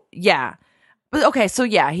 So yeah. But okay, so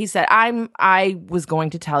yeah, he said, I was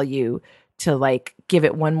going to tell you to like give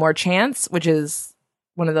it one more chance, which is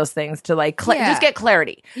one of those things to like just get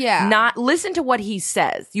clarity. Yeah. Not listen to what he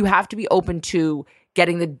says. You have to be open to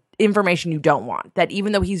getting the information you don't want. That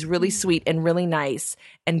even though he's really sweet and really nice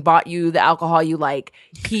and bought you the alcohol you like,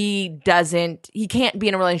 he can't be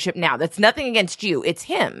in a relationship now. That's nothing against you. It's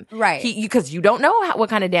him. Right. Because you don't know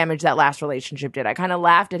what kind of damage that last relationship did. I kind of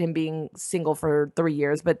laughed at him being single for 3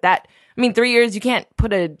 years, but 3 years, you can't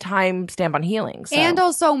put a time stamp on healing. So. And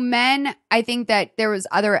also men, I think that there was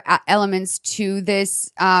other elements to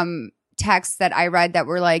this text that I read that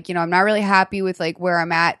were like, you know, I'm not really happy with like where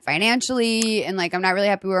I'm at financially and like I'm not really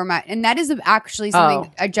happy where I'm at. And that is actually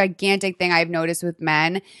something, a gigantic thing I've noticed with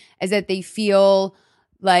men is that they feel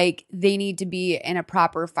like they need to be in a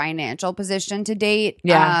proper financial position to date.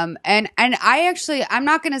 Yeah. And I'm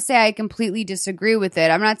not going to say I completely disagree with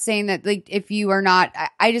it. I'm not saying that like if you are not,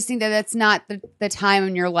 I just think that that's not the time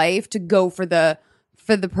in your life to go for the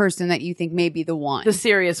person that you think may be the one. The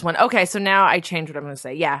serious one. Okay, so now I changed what I'm going to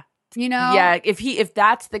say. Yeah. You know? Yeah, if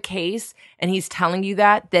that's the case and he's telling you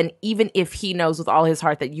that, then even if he knows with all his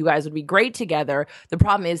heart that you guys would be great together, the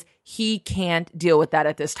problem is he can't deal with that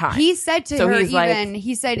at this time. He said to her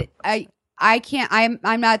he said, I can't,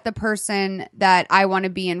 I'm not the person that I want to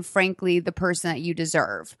be and frankly the person that you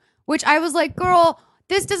deserve. Which I was like, girl,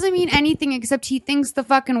 this doesn't mean anything except he thinks the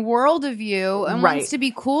fucking world of you and wants to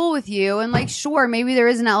be cool with you. And like, sure, maybe there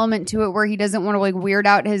is an element to it where he doesn't want to like weird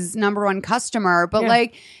out his number one customer. But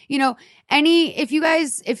like, you know, if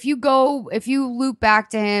you loop back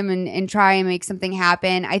to him and try and make something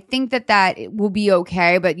happen, I think that will be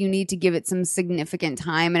okay, but you need to give it some significant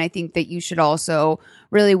time. And I think that you should also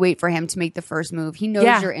really wait for him to make the first move. He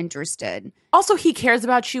knows you're interested. Also, he cares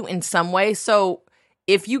about you in some way. So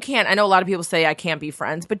if you can't, I know a lot of people say I can't be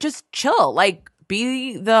friends, but just chill. Like,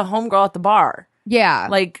 be the homegirl at the bar. Yeah.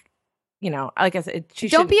 Like, like I said,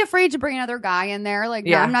 Don't be afraid to bring another guy in there. Like,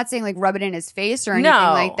 no, Yeah. I'm not saying like rub it in his face or anything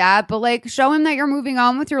No. like that, but like show him that you're moving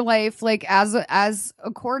on with your life, like as he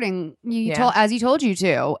told you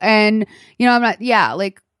to. And I'm not. Yeah,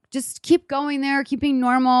 like just keep going there, keep being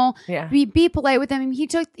normal. Yeah. Be polite with him. He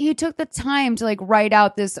took the time to like write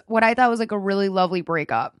out this what I thought was like a really lovely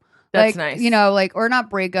breakup. That's like, nice. Or not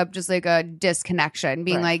breakup, just like a disconnection,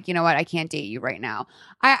 being Right. like, you know what, I can't date you right now.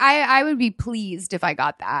 I would be pleased if I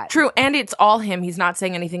got that. True, and it's all him. He's not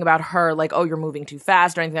saying anything about her, like, oh, you're moving too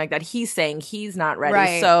fast or anything like that. He's saying he's not ready.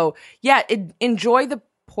 Right. So, yeah, enjoy the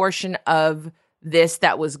portion of this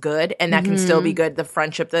that was good, and that can still be good. The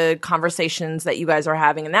friendship, the conversations that you guys are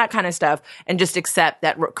having, and that kind of stuff, and just accept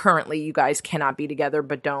that currently you guys cannot be together,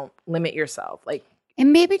 but don't limit yourself. Like,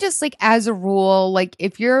 And maybe just like as a rule, like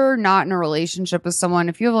if you're not in a relationship with someone,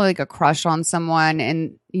 if you have like a crush on someone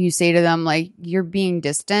and you say to them like you're being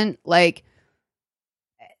distant, like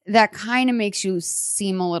that kind of makes you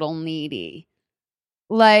seem a little needy.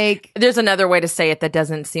 Like, there's another way to say it that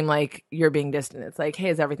doesn't seem like you're being distant. It's like, hey,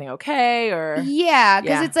 is everything okay? Or yeah,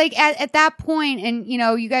 because Yeah. it's like at that point, and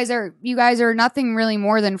you guys are nothing really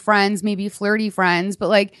more than friends, maybe flirty friends, but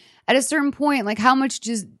like at a certain point, like how much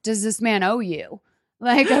does this man owe you?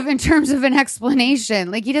 Like in terms of an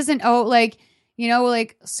explanation, like he doesn't owe like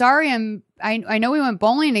sorry, I know we went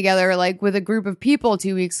bowling together like with a group of people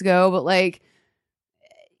 2 weeks ago, but like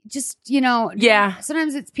just Yeah.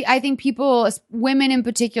 sometimes it's I think people, women in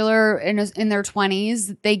particular in their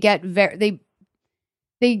 20s, they get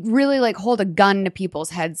they really like hold a gun to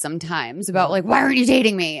people's heads sometimes about like, why aren't you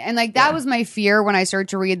dating me? And like that was my fear when I started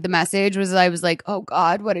to read the message, was I was like, oh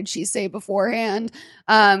God, what did she say beforehand?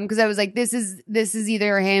 Because I was like, this is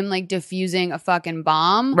either him like diffusing a fucking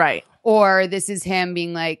bomb, right. or this is him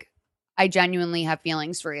being like, I genuinely have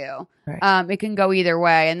feelings for you. Right. It can go either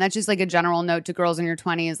way. And that's just like a general note to girls in your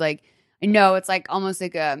 20s. Like, I know it's like almost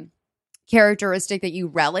like a characteristic that you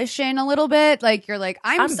relish in a little bit. Like you're like,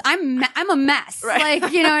 I'm a mess. Right.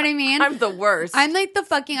 Like, you know what I mean? I'm the worst. I'm like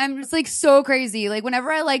I'm just like so crazy. Like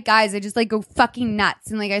whenever I like guys, I just like go fucking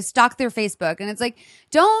nuts and like I stalk their Facebook, and it's like,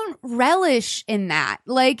 don't relish in that.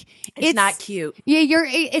 Like it's not cute. Yeah,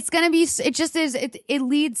 it's going to be, it just is, it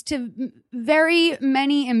leads to very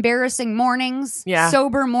many embarrassing mornings,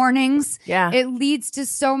 sober mornings. Yeah. It leads to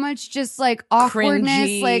so much just like awkwardness.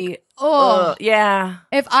 Cringy. Like, oh, yeah.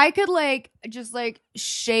 if I could like just like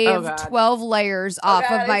shave 12 layers off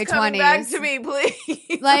of my 20s. Back to me,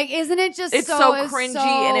 please. Like, isn't it just it's so cringy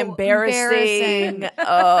and embarrassing.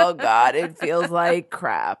 Oh God, it feels like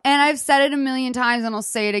crap. And I've said it a million times and I'll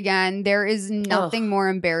say it again. There is nothing more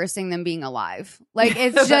embarrassing than being alive. Like,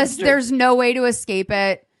 it's just, there's no way to escape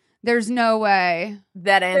it. There's no way.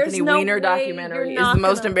 That Anthony Weiner documentary is the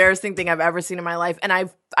most embarrassing thing I've ever seen in my life. And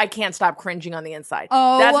I can't stop cringing on the inside.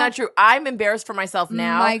 Oh, that's not true. I'm embarrassed for myself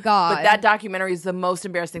now. My God. But that documentary is the most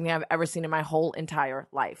embarrassing thing I've ever seen in my whole entire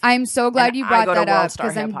life. I'm so glad you brought that up,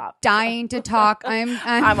 because I'm Hip-Hop. dying to talk.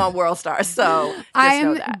 I'm on World Star, so just I'm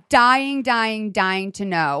know that. dying to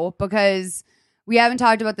know, because we haven't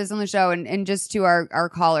talked about this on the show, and just to our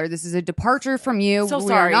caller, this is a departure from you. So we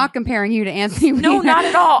sorry. are not comparing you to Anthony Weiner. No, not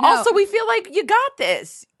at all. No. Also, we feel like you got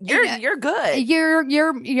this. You're good.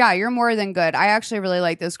 You're more than good. I actually really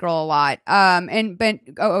like this girl a lot. And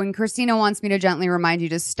Christina wants me to gently remind you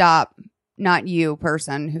to stop. Not you,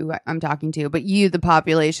 person who I'm talking to, but you, the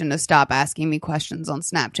population, to stop asking me questions on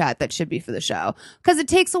Snapchat that should be for the show, because it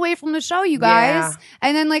takes away from the show, you guys. Yeah.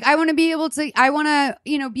 And then like I want to be able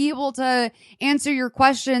to answer your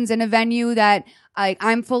questions in a venue that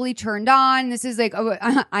I'm fully turned on. This is like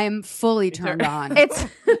I am fully turned on.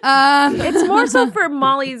 It's more so for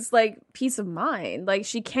Molly's like peace of mind. Like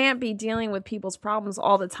she can't be dealing with people's problems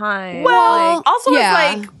all the time. Well, like, also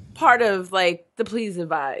yeah. it's like part of like the Please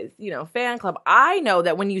Advise, fan club. I know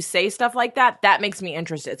that when you say stuff like that, that makes me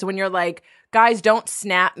interested. So when you're like, guys, don't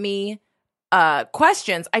snap me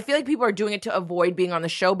questions, I feel like people are doing it to avoid being on the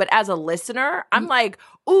show. But as a listener, I'm like,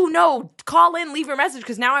 oh no, call in, leave your message,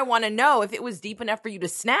 because now I want to know if it was deep enough for you to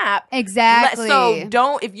snap. Exactly.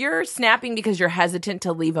 So if you're snapping because you're hesitant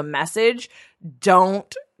to leave a message,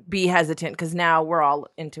 don't be hesitant, because now we're all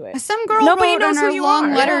into it. Some girl Nobody wrote knows in who her you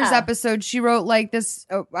long are. letters Yeah. episode, she wrote like this.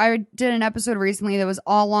 I did an episode recently that was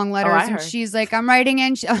all long letters, I and heard. she's like, I'm writing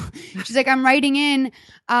in. She's like, I'm writing in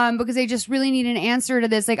because I just really need an answer to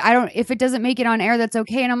this. Like, if it doesn't make it on air, that's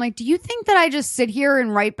okay. And I'm like, do you think that I just sit here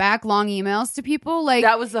and write back long emails to people? Like,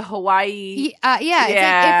 That was the Hawaii. yeah.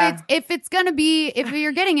 Yeah. It's like if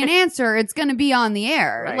you're getting an answer, it's gonna be on the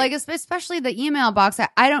air. Right. Like, especially the email box.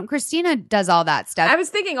 Christina does all that stuff. I was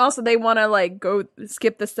thinking also they want to like go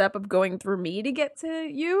skip the step of going through me to get to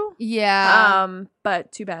you. Yeah.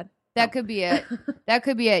 But too bad. That could be it. That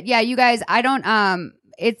could be it. Yeah, you guys, I don't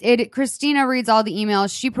Christina reads all the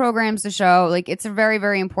emails. She programs the show. Like, it's very,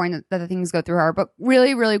 very important that the things go through her. But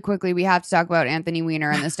really, really quickly, we have to talk about Anthony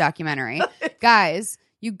Weiner in this documentary. Guys,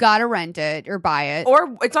 you gotta rent it or buy it.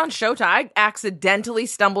 Or it's on Showtime. I accidentally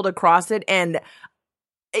stumbled across it, and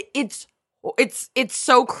it's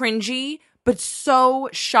so cringy, but so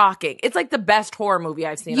shocking. It's like the best horror movie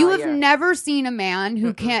I've seen. You all have year. never seen a man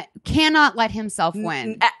who cannot let himself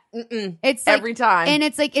win. It's like, every time, and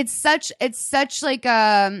it's like it's such like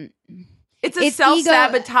it's a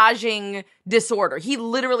self-sabotaging disorder. He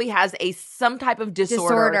literally has some type of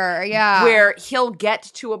disorder, yeah, where he'll get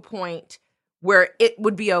to a point where it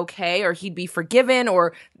would be okay, or he'd be forgiven,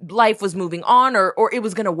 or life was moving on, or it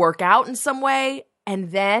was going to work out in some way,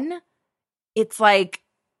 and then it's like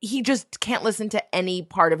he just can't listen to any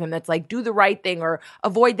part of him that's like, do the right thing or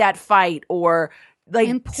avoid that fight, or like,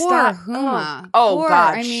 and poor stop. Huma. Oh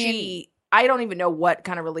God, I mean, I don't even know what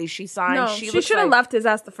kind of release she signed. No, she should have left his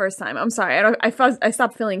ass the first time. I'm sorry. I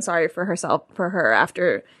stopped feeling sorry for her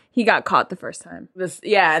after he got caught the first time.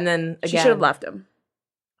 And then again, she should have left him.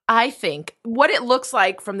 I think what it looks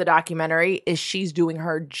like from the documentary is she's doing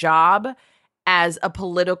her job as a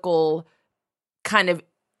political kind of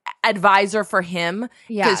advisor for him,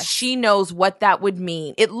 because she knows what that would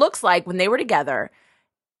mean. It looks like when they were together,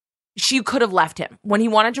 she could have left him. When he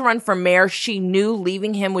wanted to run for mayor, she knew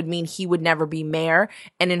leaving him would mean he would never be mayor.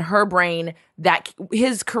 And in her brain, that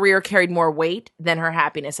his career carried more weight than her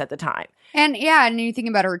happiness at the time. And and you think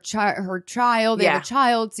about her child, they have a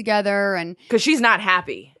child together, and because she's not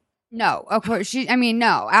happy. No, of course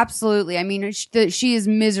no, absolutely. I mean, she is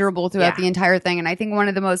miserable throughout the entire thing. And I think one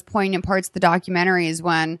of the most poignant parts of the documentary is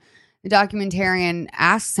when the documentarian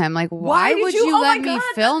asks him, like, why would you let me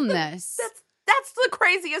film this? That's the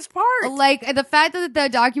craziest part. Like, the fact that the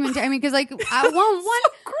documentary, I mean, because, like,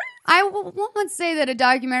 I won't say that a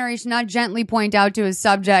documentary should not gently point out to a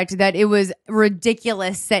subject that it was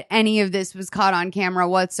ridiculous that any of this was caught on camera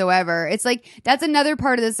whatsoever. It's like, that's another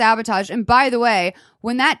part of the sabotage. And by the way,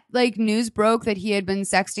 when that, like, news broke that he had been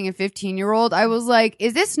sexting a 15-year-old, I was like,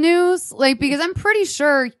 is this news? Like, because I'm pretty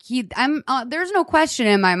sure there's no question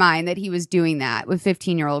in my mind that he was doing that with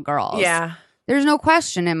 15-year-old girls. Yeah. There's no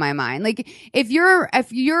question in my mind. Like, if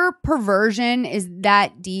your perversion is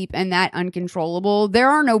that deep and that uncontrollable,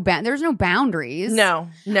 there's no boundaries. No.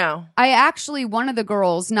 I actually, one of the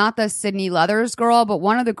girls, not the Sydney Leathers girl, but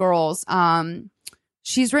one of the girls,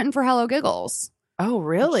 she's written for Hello Giggles. Oh,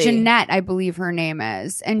 really? Jeanette, I believe her name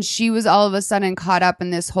is. And she was all of a sudden caught up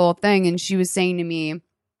in this whole thing. And she was saying to me,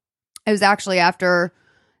 it was actually after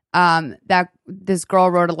that this girl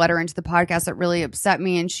wrote a letter into the podcast that really upset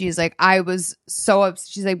me, and she's like, I was so upset.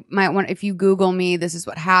 She's like, if you Google me, this is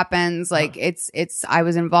what happens. Like, it's I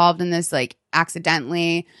was involved in this, like,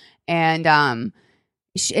 accidentally, and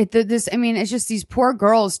it's just these poor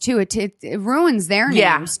girls too. It ruins their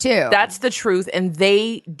names too. That's the truth, and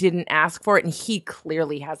they didn't ask for it, and he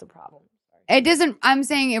clearly has a problem. It doesn't, I'm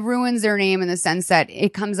saying it ruins their name in the sense that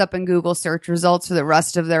it comes up in Google search results for the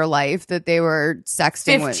rest of their life that they were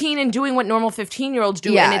sexting 15 and doing what normal 15-year-olds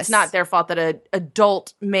do. Yes. And it's not their fault that an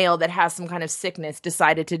adult male that has some kind of sickness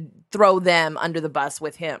decided to throw them under the bus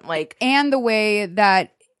with him. Like, and the way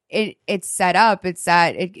that it's set up, it's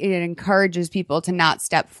that it encourages people to not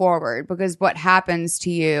step forward, because what happens to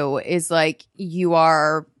you is, like, you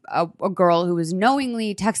are a girl who was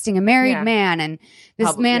knowingly texting a married man, and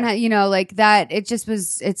this man had, like that. It just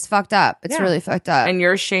was, it's fucked up. It's really fucked up. And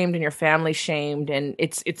you're shamed and your family's shamed, and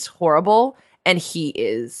it's horrible. And he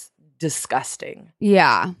is disgusting.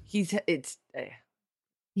 Yeah. He's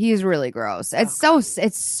really gross. It's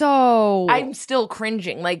so I'm still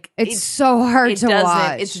cringing. Like, it's so hard to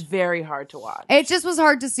watch. It's very hard to watch. It just was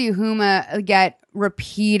hard to see Huma get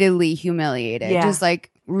repeatedly humiliated. Yeah. Just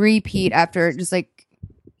like repeat after just like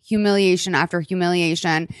humiliation after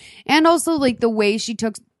humiliation. And also, like, the way she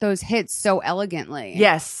took those hits so elegantly.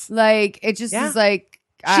 Yes. Like, it just is like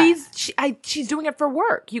she's doing it for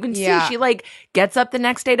work. You can see she, like, gets up the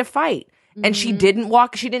next day to fight. And she didn't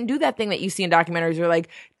do that thing that you see in documentaries where, like,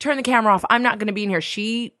 turn the camera off, I'm not going to be in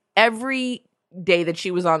here. Every day that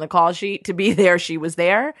she was on the call sheet to be there, she was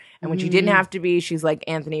there. And when she didn't have to be, she's like,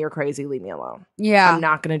 Anthony, you're crazy, leave me alone. Yeah. I'm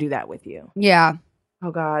not going to do that with you. Yeah. Oh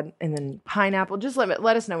God. And then Pineapple, just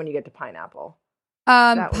let us know when you get to Pineapple.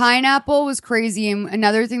 Pineapple was crazy. And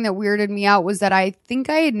another thing that weirded me out was that I think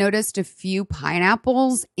I had noticed a few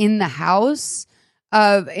pineapples in the house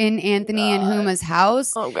in Anthony and Huma's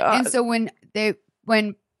house. Oh God. And so when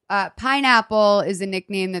Pineapple is a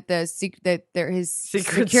nickname that his Secret-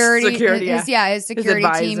 security yeah. his security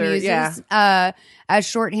team advisor, uses yeah. as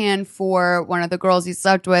shorthand for one of the girls he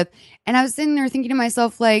slept with. And I was sitting there thinking to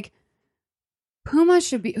myself, like, Puma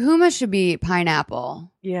should be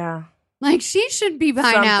Pineapple. Yeah. Like, she should be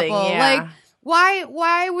Pineapple. Something, yeah. Like,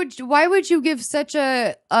 why would you give such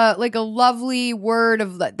a like a lovely word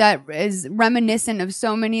of that is reminiscent of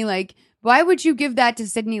so many, like, why would you give that to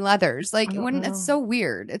Sydney Leathers? Like, it's so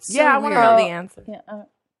weird. It's so I weird. want to know the answer. Yeah,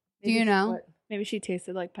 Do you know? maybe she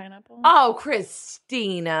tasted like pineapple. Oh,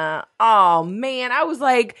 Christina. Oh, man. I was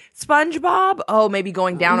like, SpongeBob? Oh, maybe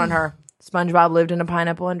going down on her. SpongeBob lived in a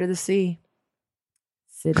pineapple under the sea.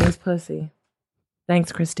 Sydney's pussy.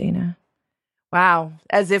 Thanks, Christina. Wow.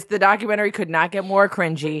 As if the documentary could not get more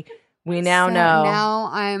cringy. We now So know. Now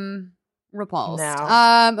I'm repulsed.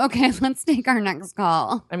 No. Okay, let's take our next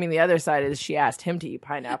call. I mean, the other side is she asked him to eat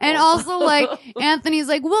pineapple. And also, like, Anthony's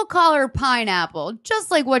like, we'll call her Pineapple, just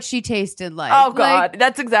like what she tasted like. Oh, God. Like,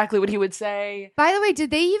 That's exactly what he would say. by the way, did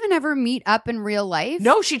they even ever meet up in real life?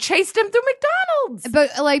 No, she chased him through McDonald's.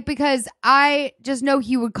 But, like, because I just know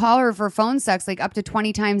he would call her for phone sex, like, up to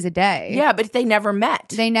 20 times a day. Yeah, but they never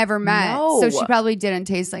met. They never met. No. So she probably didn't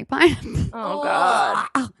taste like pineapple. Oh, God.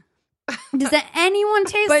 Does anyone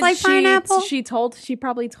taste like pineapple? She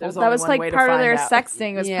probably told. There's That only was one like way to part of find their out.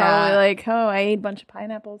 sexting. Was Yeah. probably like, oh, I ate a bunch of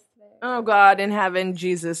pineapples today. Oh, God. In heaven,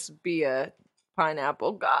 Jesus be a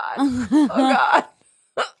pineapple God. Oh, God.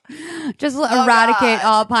 Just Oh, eradicate God.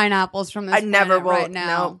 all pineapples from this I never planet will. right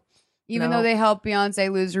now. No. Even No. though they help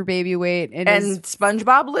Beyonce lose her baby weight. It And is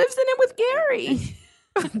SpongeBob lives in it with Gary.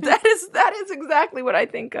 that is exactly what I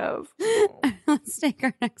think of. Let's take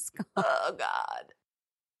our next call. Oh, God.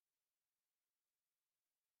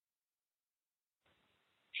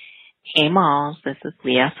 Hey Malls, this is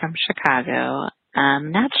Leah from Chicago.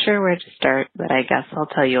 I'm not sure where to start, but I guess I'll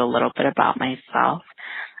tell you a little bit about myself.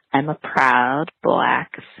 I'm a proud,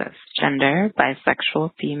 Black, cisgender,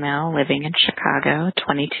 bisexual female living in Chicago,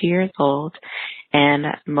 22 years old, and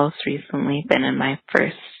most recently been in my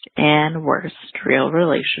first and worst real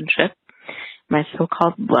relationship. My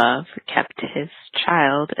so-called love kept his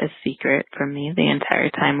child a secret from me the entire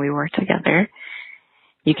time we were together.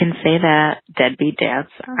 You can say that deadbeat dads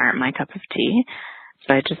aren't my cup of tea,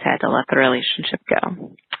 so I just had to let the relationship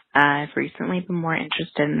go. I've recently been more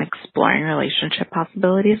interested in exploring relationship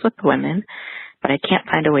possibilities with women, but I can't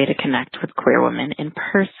find a way to connect with queer women in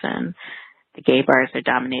person. The gay bars are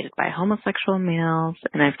dominated by homosexual males,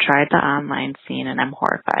 and I've tried the online scene and I'm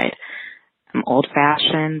horrified. I'm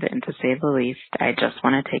old-fashioned, and to say the least, I just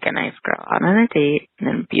want to take a nice girl out on a date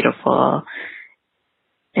in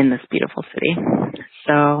this beautiful city.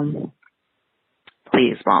 So,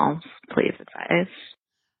 please, Malls, please advise.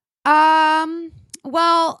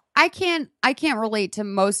 Well, I can't relate to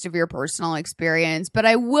most of your personal experience, but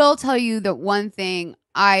I will tell you that one thing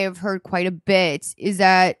I have heard quite a bit is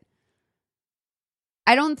that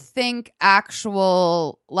I don't think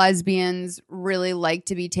actual lesbians really like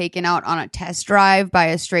to be taken out on a test drive by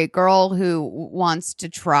a straight girl who wants to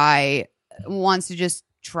just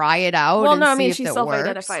try it out. Well, and no, I see mean if she it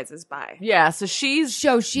self-identifies as bi, Yeah, so she's... she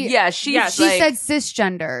like, said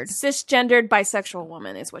cisgendered. cisgendered bisexual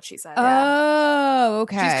woman is what she said. Oh,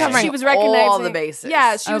 okay. She's covering She was recognizing all the bases.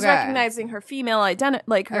 Yeah, she was Okay. recognizing her female identity,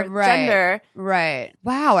 like her Right. gender. Right.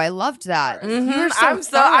 Wow, I loved that. You were so I was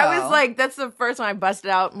thorough. like, that's the first time I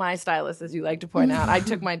busted out my stylus, as you like to point out. I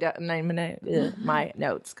took my my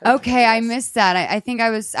notes. Okay, I missed that. I think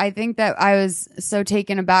that I was so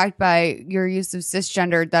taken aback by your use of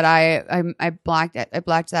cisgendered that I blacked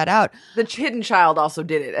that out. The hidden child also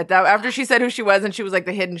did it. After she said who she was and she was like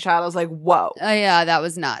the hidden child, I was like, whoa. Yeah, that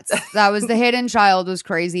was nuts. That was the hidden child was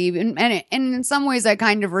crazy, and in some ways I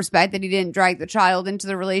kind of respect that he didn't drag the child into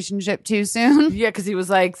the relationship too soon. Yeah, because he was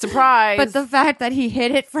like, surprise. But the fact that he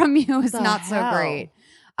hid it from you is The not so hell? great.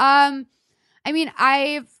 I mean,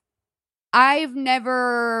 I've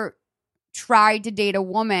never tried to date a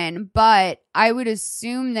woman, but I would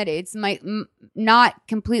assume that it's not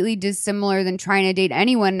completely dissimilar than trying to date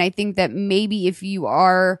anyone. And I think that maybe if you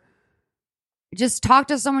are, just talk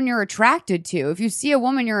to someone you're attracted to. If you see a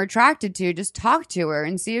woman you're attracted to, just talk to her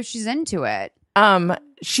and see if she's into it.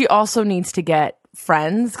 She also needs to get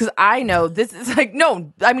friends, because I know this is like,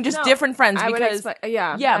 no, I mean, just different friends. I would Because expect,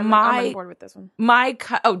 yeah, I'm on board with this one.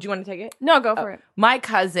 oh, do you want to take it? No, go for it. My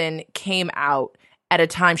cousin came out at a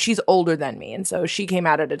time, she's older than me, and so she came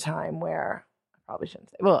out at a time where, I probably shouldn't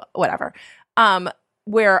say, well, whatever,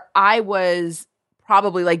 where I was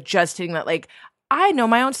probably like just hitting that, like, I know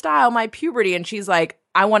my own style, my puberty, and she's like,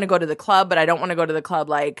 I want to go to the club, but I don't want to go to the club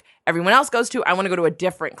like everyone else goes to. I want to go to a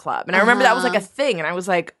different club. And I remember that was like a thing, and I was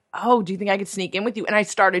like, oh, do you think I could sneak in with you? And I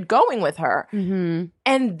started going with her. Mm-hmm.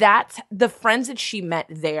 And that's the friends that she met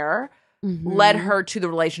there led her to the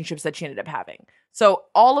relationships that she ended up having. So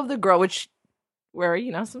all of the which were,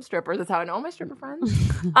 some strippers. That's how I know all my stripper friends.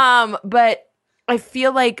 But I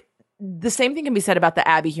feel like the same thing can be said about the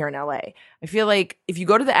Abbey here in LA. I feel like if you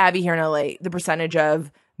go to the Abbey here in LA, the percentage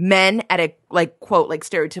of men at a quote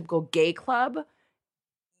stereotypical gay club,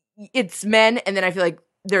 it's men, and then I feel like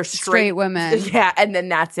they're straight women. Yeah, and then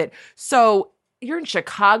that's it. So you're in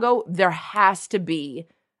Chicago, there has to be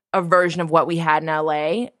a version of what we had in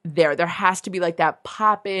LA there. There has to be like that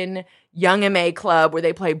pop-in young MA club where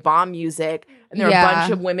they play bomb music and there are a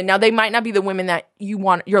bunch of women. Now they might not be the women that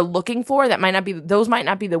you're looking for. Those might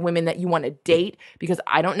not be the women that you want to date, because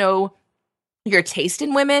I don't know your taste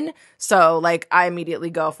in women. So like I immediately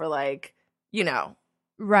go for right.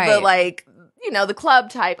 The club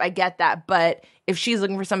type. I get that. But if she's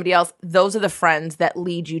looking for somebody else, those are the friends that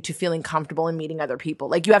lead you to feeling comfortable and meeting other people.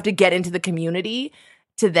 Like you have to get into the community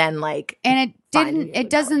to then and it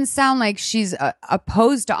doesn't sound like she's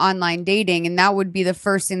opposed to online dating, and that would be the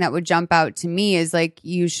first thing that would jump out to me is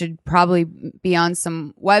you should probably be on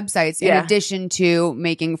some websites in addition to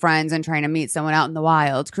making friends and trying to meet someone out in the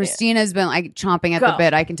wild. Christina's been chomping at the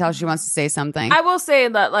bit. I can tell she wants to say something. I will say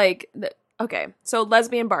that okay, so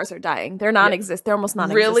lesbian bars are dying. They're non-existent. They're almost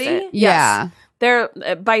non-existent. Really? Yes.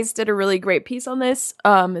 Vice did a really great piece on this.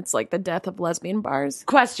 It's the death of lesbian bars.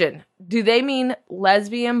 Question: do they mean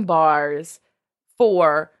lesbian bars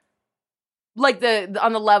for on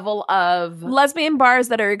the level of lesbian bars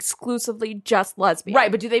that are exclusively just lesbian? Right,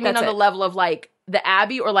 but do they mean on the level of the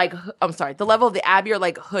Abbey or the level of the Abbey or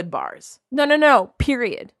hood bars? No.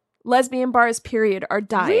 Period. Lesbian bars, period, are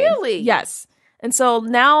dying. Really? Yes. And so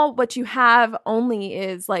now what you have only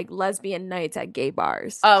is lesbian nights at gay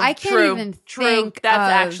bars. I can't even think That's of,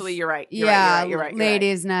 actually, you're right. You're right.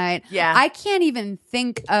 Ladies' night. Yeah. I can't even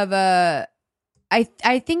think of I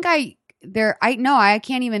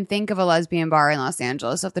can't even think of a lesbian bar in Los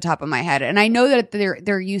Angeles off the top of my head. And I know that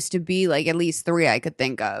there used to be at least 3 I could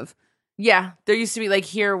think of. Yeah, there used to be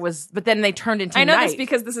here was, but then they turned into. I know night. this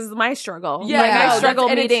because this is my struggle. Yeah, I struggle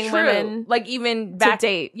meeting women, even back to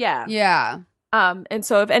date. Yeah, yeah. And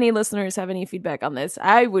so if any listeners have any feedback on this,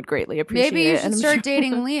 I would greatly appreciate it. Maybe you should start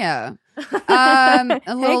dating Leah. A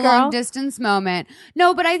little long distance moment.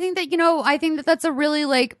 No, but I think that that's a really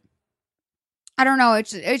I don't know.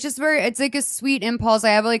 It's just it's a sweet impulse.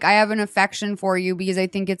 I have an affection for you because I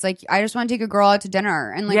think it's I just want to take a girl out to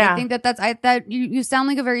dinner. And I think that you sound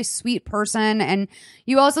like a very sweet person. And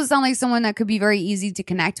you also sound like someone that could be very easy to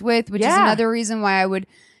connect with, which is another reason why I would,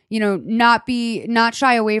 not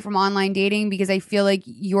shy away from online dating, because I feel like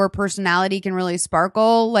your personality can really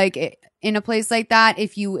sparkle in a place like that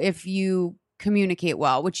if you communicate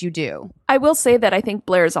well, which you do. I will say that I think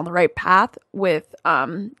Blair is on the right path with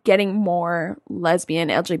getting more lesbian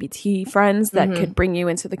LGBT friends that could bring you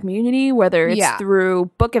into the community, whether it's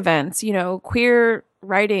through book events. Queer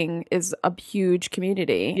writing is a huge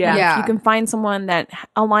community. Yeah. If you can find someone that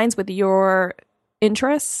aligns with your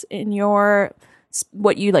interests in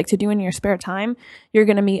what you like to do in your spare time, you're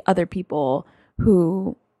going to meet other people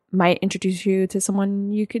who might introduce you to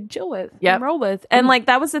someone you could chill with and roll with. And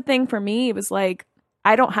that was the thing for me. It was I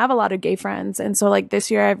don't have a lot of gay friends. And so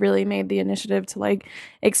this year I've really made the initiative to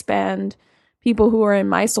expand people who are in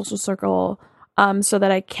my social circle so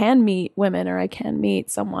that I can meet women, or I can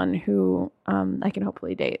meet someone who I can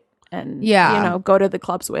hopefully date and go to the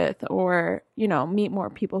clubs with, or meet more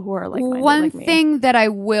people who are like-minded. One like me. thing that I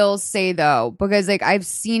will say though, because I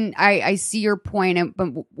see your point, but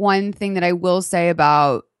one thing that I will say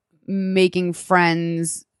about making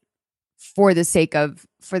friends for the sake of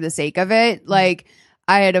it,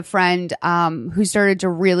 I had a friend who started to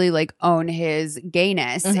really own his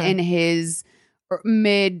gayness in his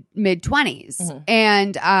mid 20s,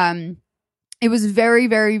 and it was very,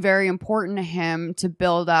 very, very important to him to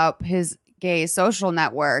build up his gay social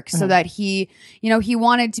network so that he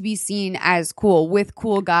wanted to be seen as cool with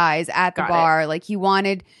cool guys at the bar. He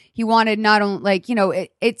wanted not only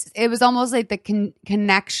it was almost like the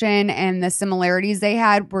connection and the similarities they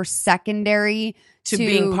had were secondary to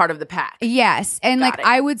being part of the pack. Yes. And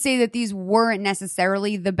I would say that these weren't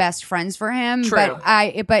necessarily the best friends for him. True.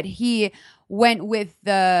 But he went with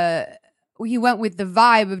the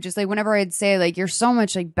vibe of just whenever I'd say you're so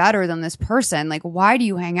much better than this person, why do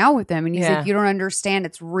you hang out with them? And he's you don't understand,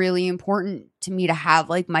 it's really important to me to have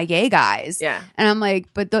my gay guys. Yeah. And I'm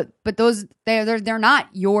but those they're not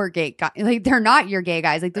your gay guys. They're not your gay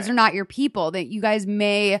guys. Those are not your people. That you guys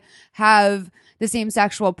may have the same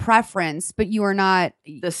sexual preference, but you are not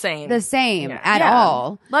the same at Yeah.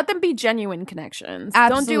 all. Let them be genuine connections.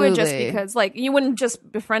 Don't do it just Absolutely. because, like, you wouldn't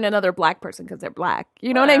just befriend another black person because they're black.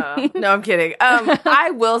 You know what I mean? No, I'm kidding. I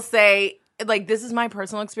will say, like, this is my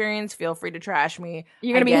personal experience. Feel free to trash me.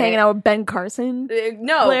 You're gonna be hanging out with Ben Carson.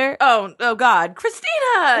 No. Blair? Oh God,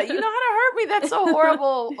 Christina, you know how to hurt me. That's so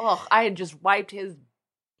horrible. Oh, I had just wiped his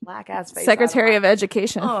black ass face. Secretary of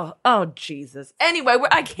Education. Oh, Jesus. Anyway,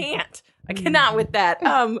 I cannot with that.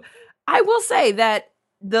 I will say that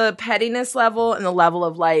the pettiness level and the level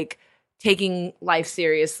of like taking life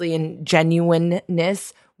seriously and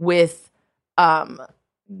genuineness with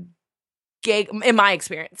gay, in my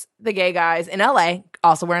experience, the gay guys in LA,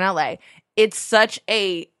 also we're in LA, it's such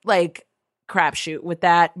a like crapshoot with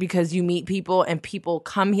that because you meet people and people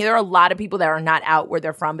come here. There are a lot of people that are not out where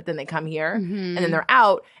they're from, but then they come here and then they're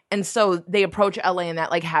out. And so they approach LA in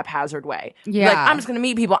that like haphazard way. Yeah. Like, I'm just going to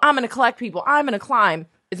meet people. I'm going to collect people. I'm going to climb.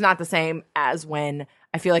 It's not the same as when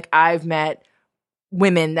I feel like I've met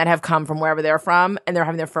women that have come from wherever they're from and they're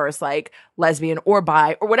having their first like lesbian or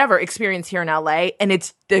bi or whatever experience here in LA. And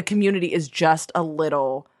it's the community is just a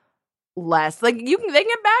little less like they can get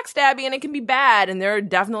backstabby and it can be bad. And there are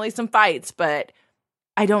definitely some fights, but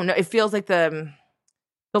I don't know. It feels like the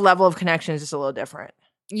level of connection is just a little different.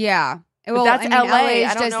 Yeah. But Well, that's I mean, LA. LA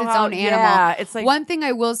is I don't just know its how- own animal. Yeah, it's like One thing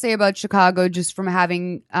I will say about Chicago, just from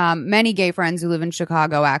having many gay friends who live in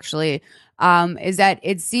Chicago, actually, is that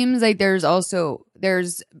it seems like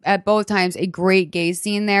there's at both times a great gay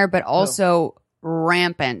scene there, but also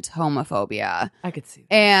rampant homophobia. I could see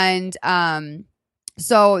that. And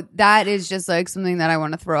so that is just like something that I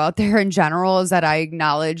want to throw out there in general, is that I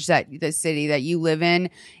acknowledge that the city that you live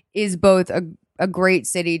in is both a great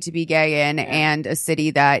city to be gay in and a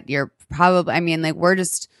city that you're probably, I mean, like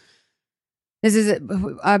this is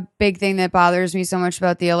a big thing that bothers me so much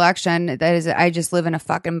about the election. That is, I just live in a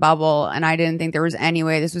fucking bubble and I didn't think there was any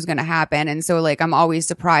way this was going to happen. And so like, I'm always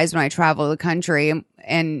surprised when I travel the country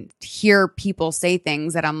and hear people say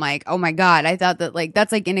things that I'm like, oh my God, I thought that like,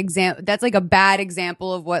 that's like an example, that's like a bad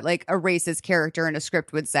example of what like a racist character in a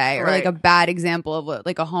script would say, or like a bad example of what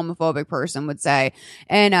like a homophobic person would say.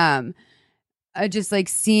 And, just like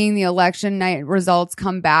seeing the election night results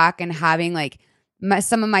come back and having like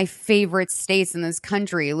some of my favorite states in this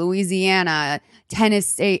country, Louisiana,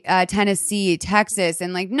 Tennessee, Texas,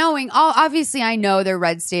 and like knowing obviously I know they're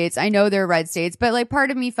red states, but like part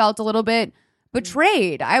of me felt a little bit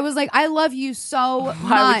betrayed. I was like, I love you so much.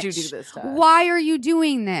 Why would you do this to us? Why are you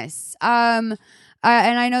doing this?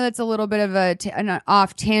 And I know that's a little bit of an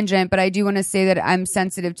off tangent, but I do want to say that I'm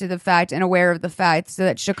sensitive to the fact and aware of the fact so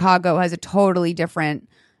that Chicago has a totally different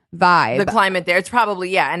vibe. The climate there, it's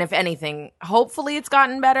probably, yeah. And if anything, hopefully it's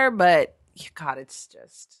gotten better, but God, it's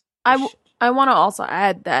just. I want to also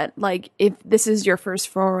add that, like, if this is your first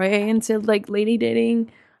foray into like lady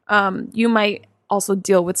dating, you might also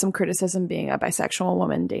deal with some criticism being a bisexual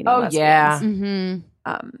woman dating lesbians. Yeah. Mm-hmm.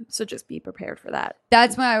 So just be prepared for that.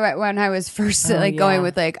 That's when I was first going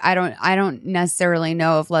with like I don't necessarily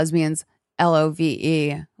know if lesbians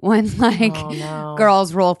LOVE when like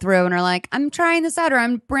girls roll through and are like, I'm trying this out or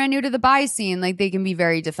I'm brand new to the bi scene. Like they can be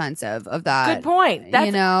very defensive of that. Good point.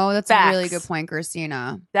 That's that's facts. a really good point,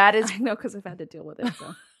 Christina. That is I know because I've had to deal with it.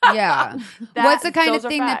 So. Yeah. What's the kind of those are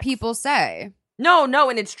thing that facts. people say? No,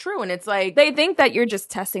 and it's true, and it's like They think that you're just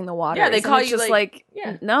testing the waters. Yeah, they call and it's you, just like-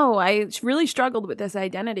 no, I really struggled with this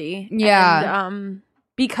identity. Yeah. And,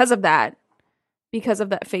 because of that,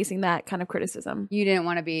 facing that kind of criticism. You didn't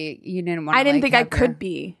want to. I didn't think I could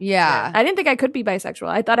be. Yeah. I didn't think I could be bisexual.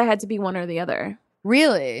 I thought I had to be one or the other.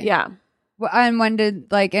 Really? Yeah. And when did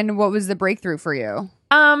and what was the breakthrough for you?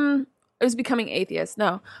 It was becoming atheist.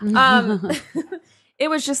 No. It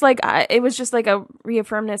was just like a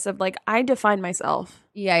reaffirmness of like I define myself.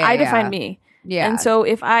 Yeah. I define me. Yeah. And so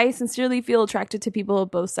if I sincerely feel attracted to people of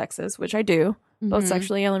both sexes, which I do, both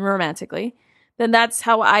sexually and romantically, then that's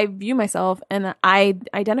how I view myself and I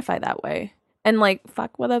identify that way. And like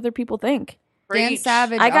fuck what other people think. Dan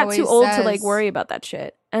Savage. I got always too old to says- like worry about that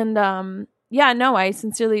shit. And I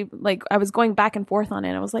sincerely like I was going back and forth on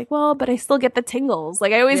it. I was like, well, but I still get the tingles.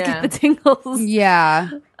 Like I always get the tingles. Yeah.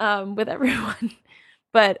 With everyone.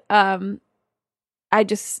 But I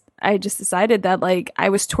just decided that like I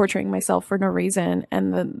was torturing myself for no reason,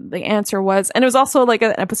 and the answer was, and it was also like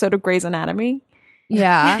an episode of Grey's Anatomy.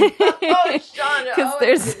 Yeah.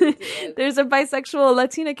 Because there's a bisexual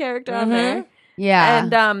Latina character on there. Yeah.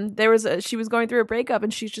 And she was going through a breakup,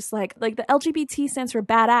 and she's just like the LGBT stands for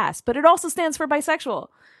badass, but it also stands for bisexual.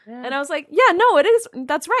 Yeah. And I was like, yeah, no, it is.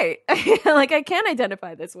 That's right. Like I can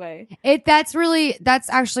identify this way. That's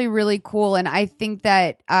actually really cool. And I think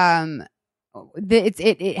that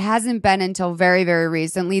it hasn't been until very, very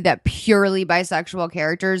recently that purely bisexual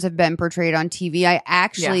characters have been portrayed on TV. I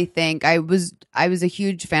actually think I was a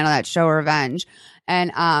huge fan of that show, Revenge,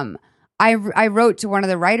 and I wrote to one of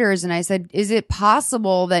the writers and I said, is it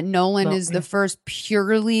possible that Nolan is the first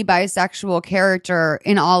purely bisexual character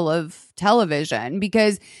in all of television?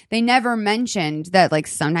 Because they never mentioned that, like,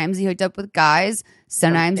 sometimes he hooked up with guys,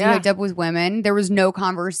 sometimes he hooked up with women. There was no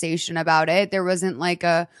conversation about it. There wasn't like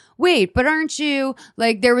a, wait, but aren't you?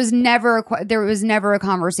 Like, there was never a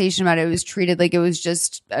conversation about it. It was treated like it was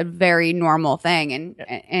just a very normal thing.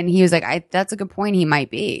 And he was like, that's a good point. He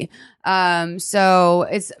might be. So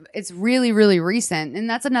it's really, really recent. And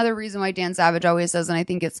that's another reason why Dan Savage always says, and I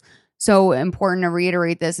think it's so important to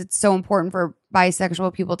reiterate this, it's so important for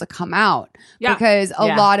bisexual people to come out because a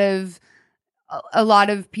lot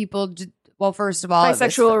of people, well, first of all,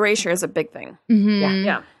 bisexual erasure is a big thing. Mm-hmm.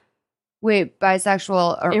 Yeah. Wait,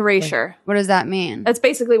 bisexual erasure. What does that mean? That's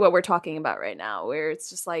basically what we're talking about right now, where it's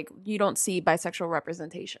just like you don't see bisexual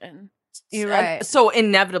representation. You're right. So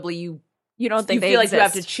inevitably you don't think you feel like you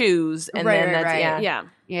have to choose, and then that's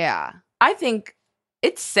yeah. I think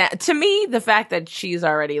it's sad to me, the fact that she's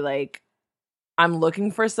already like, I'm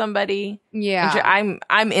looking for somebody. Yeah,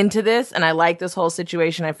 I'm into this, and I like this whole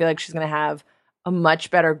situation. I feel like she's gonna have a much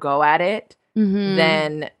better go at it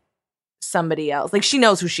than somebody else. Like, she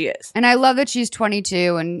knows who she is, and I love that she's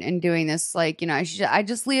 22 and doing this. Like, I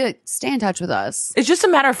just Leah, stay in touch with us. It's just a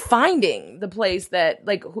matter of finding the place that,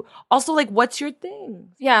 like, also, like, what's your thing?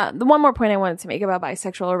 Yeah, the one more point I wanted to make about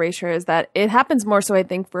bisexual erasure is that it happens more so, I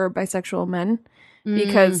think, for bisexual men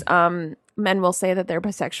because men will say that they're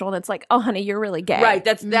bisexual, and it's like, oh, honey, you're really gay. Right.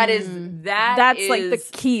 That's like the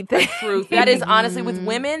key thing. Truth. That is honestly, with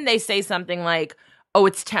women, they say something like, oh,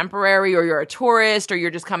 it's temporary, or you're a tourist, or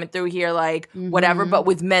you're just coming through here, like whatever. But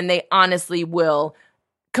with men, they honestly will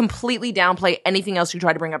completely downplay anything else you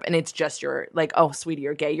try to bring up, and it's just you're like, oh, sweetie,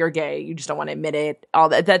 you're gay, you just don't want to admit it. All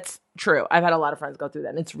that. That's true. I've had a lot of friends go through that,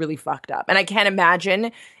 and it's really fucked up. And I can't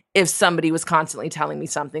imagine if somebody was constantly telling me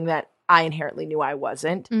something that I inherently knew I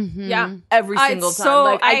wasn't. Yeah, every single time. So,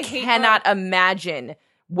 like, I cannot imagine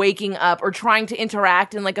waking up or trying to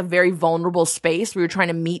interact in like a very vulnerable space where you're trying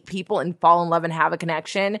to meet people and fall in love and have a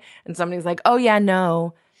connection, and somebody's like, oh yeah,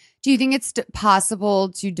 no. Do you think it's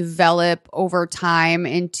possible to develop over time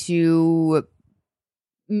into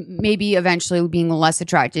maybe eventually being less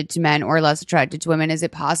attracted to men or less attracted to women? Is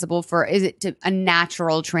it a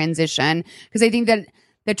natural transition? Because I think that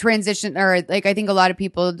the transition, or like, I think a lot of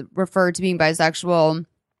people refer to being bisexual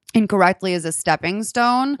incorrectly as a stepping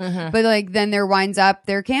stone, but like then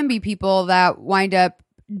there can be people that wind up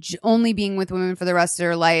only being with women for the rest of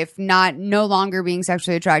their life, no longer being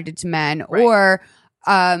sexually attracted to men, or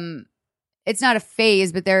it's not a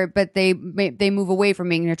phase, but they move away from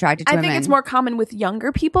being attracted to women. I think it's more common with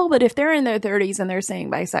younger people, but if they're in their 30s and they're saying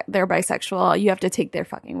they're bisexual, you have to take their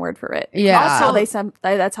fucking word for it. Yeah.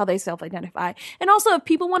 That's how they self-identify. And also, if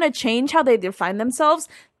people want to change how they define themselves,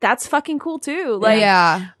 that's fucking cool too. Like,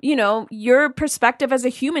 your perspective as a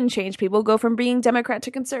human change. People go from being Democrat to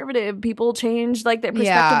conservative. People change like their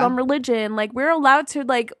perspective on religion. Like, we're allowed to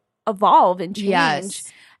like evolve and change.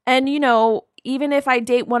 Yes. And even if I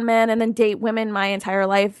date one man and then date women my entire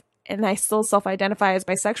life and I still self-identify as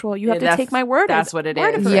bisexual, you have to take my word. That's what it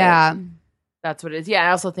is. Yeah. That's what it is. Yeah,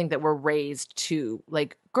 I also think that we're raised to,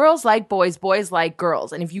 like, girls like boys, boys like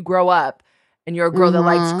girls. And if you grow up and you're a girl that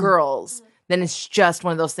likes girls, then it's just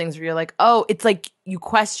one of those things where you're like, oh, it's like you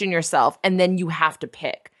question yourself and then you have to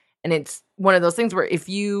pick. And it's one of those things where if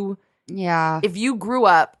you grew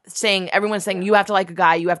up everyone's saying you have to like a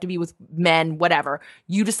guy, you have to be with men, whatever,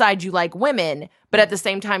 you decide you like women, but at the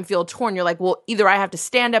same time feel torn. You're like, well, either I have to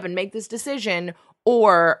stand up and make this decision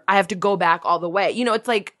or I have to go back all the way. It's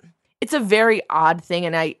like, it's a very odd thing.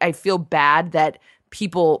 And I feel bad that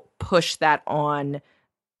people push that on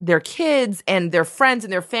their kids and their friends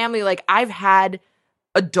and their family. Like, I've had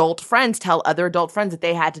adult friends tell other adult friends that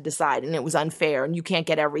they had to decide and it was unfair and you can't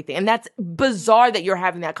get everything. And that's bizarre that you're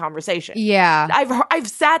having that conversation. Yeah. I've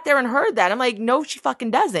sat there and heard that. I'm like, no, she fucking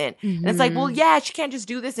doesn't. And it's like, well, yeah, she can't just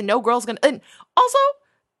do this and no girl's gonna. And also,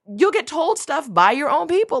 you'll get told stuff by your own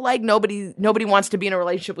people. Like, nobody wants to be in a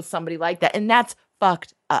relationship with somebody like that. And that's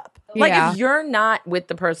fucked up. Like, if you're not with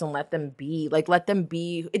the person, let them be. Like, let them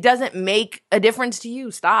be. It doesn't make a difference to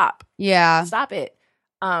you. Stop. Yeah. Stop it.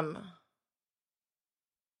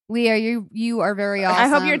 Leah, you are very awesome. I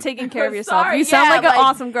hope you're taking care of yourself. Sorry, you sound like an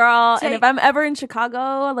awesome girl. take- And if I'm ever in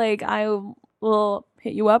Chicago, like, I will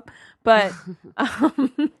hit you up. But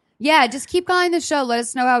Yeah, just keep calling the show. Let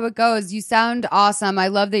us know how it goes. You sound awesome. I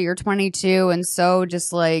love that you're 22 and so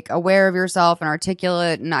just like aware of yourself and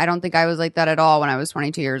articulate. And I don't think I was like that at all when I was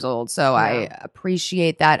 22 years old. So I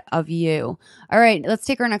appreciate that of you. All right, let's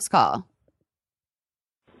take our next call.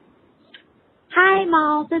 Hi,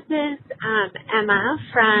 Mal. This is Emma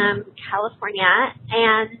from California,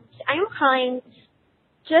 and I'm calling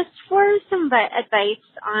just for some advice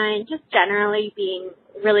on just generally being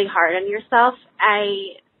really hard on yourself.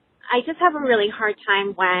 I just have a really hard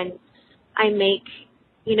time when I make,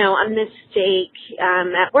 a mistake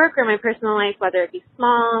at work or my personal life, whether it be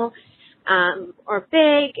small or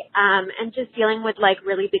big, and just dealing with like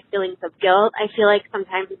really big feelings of guilt. I feel like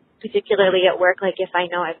sometimes, particularly at work, like if I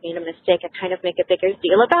know I've made a mistake, I kind of make a bigger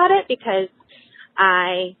deal about it because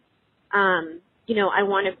I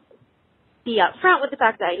want to be upfront with the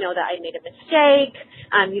fact that I know that I made a mistake.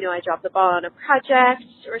 I dropped the ball on a project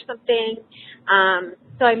or something.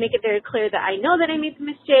 So I make it very clear that I know that I made the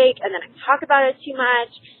mistake, and then I talk about it too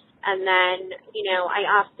much. And then, I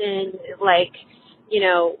often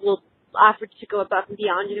will offer to go above and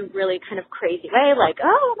beyond in a really kind of crazy way, like,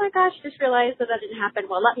 oh my gosh, just realized that didn't happen.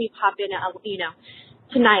 Well, let me pop in,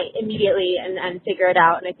 tonight immediately and figure it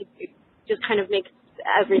out. And I think it just kind of makes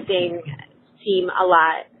everything seem a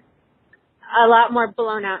lot more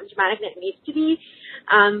blown out and dramatic than it needs to be.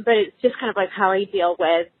 But it's just kind of like how I deal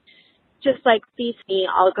with just like me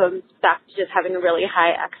all goes back to just having a really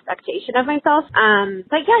high expectation of myself.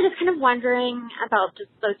 Just kind of wondering about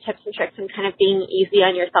just those tips and tricks and kind of being easy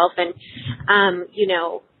on yourself and,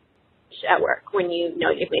 at work when you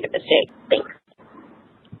know you've made a mistake. Thanks.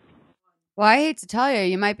 Well, I hate to tell you,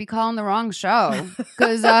 you might be calling the wrong show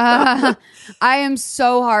because I am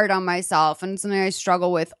so hard on myself and it's something I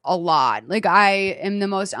struggle with a lot. Like I am the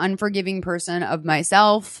most unforgiving person of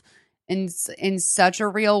myself in such a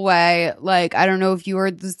real way. Like, I don't know if you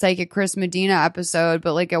heard the Psychic Chris Medina episode,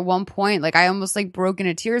 but like at one point, like I almost like broke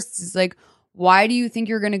into tears. It's like, why do you think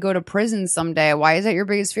you're going to go to prison someday? Why is that your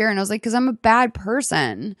biggest fear? And I was like, because I'm a bad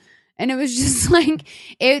person. And it was just like,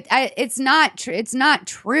 it's not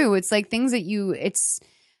true. It's like things that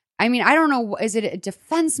I don't know. Is it a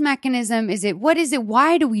defense mechanism? What is it?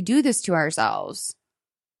 Why do we do this to ourselves?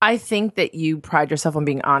 I think that you pride yourself on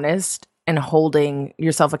being honest and holding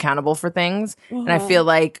yourself accountable for things. And I feel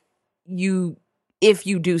like if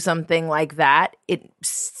you do something like that, it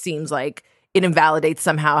seems like it invalidates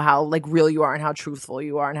somehow how like real you are and how truthful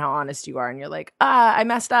you are and how honest you are. And you're like, I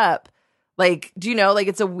messed up. Like, do you know, like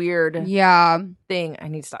it's a weird thing. I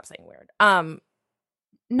need to stop saying weird.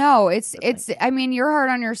 No, it's you're hard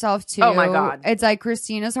on yourself too. Oh my God. It's like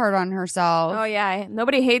Christina's hard on herself. Oh yeah.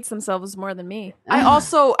 Nobody hates themselves more than me. I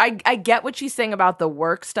also, I get what she's saying about the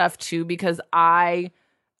work stuff too, because I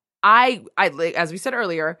as we said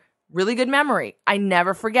earlier, really good memory. I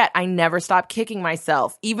never forget. I never stop kicking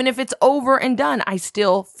myself. Even if it's over and done, I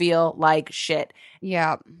still feel like shit.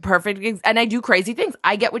 Yeah. Perfect. And I do crazy things.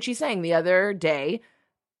 I get what she's saying. The other day,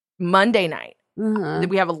 Monday night,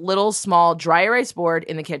 we have a little small dry erase board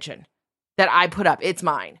in the kitchen that I put up. It's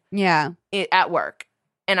mine. Yeah. At work.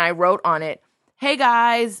 And I wrote on it, hey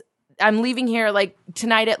guys, I'm leaving here like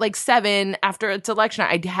tonight at like 7 after it's election.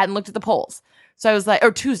 I hadn't looked at the polls. So I was like,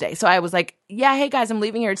 or Tuesday. So I was like, yeah, hey guys, I'm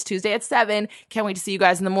leaving here. It's Tuesday at 7. Can't wait to see you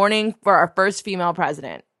guys in the morning for our first female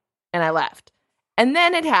president. And I left. And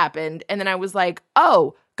then it happened. And then I was like,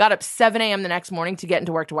 got up 7 a.m. the next morning to get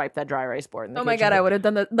into work to wipe that dry erase board. Oh my God, I would have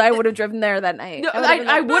done that. I would have driven there that night. No,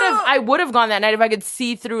 I would have gone that night if I could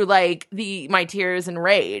see through like my tears and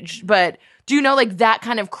rage. But do you know, like that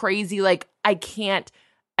kind of crazy, like I can't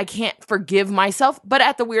forgive myself, but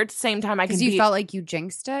at the weird same time I can. Because you felt like you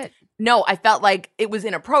jinxed it. No, I felt like it was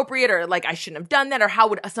inappropriate, or like I shouldn't have done that, or how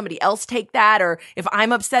would somebody else take that, or if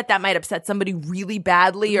I'm upset, that might upset somebody really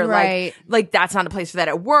badly, or like that's not a place for that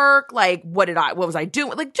at work. Like what was I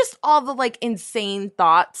doing? Like just all the like insane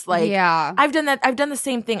thoughts. Like I've done that. I've done the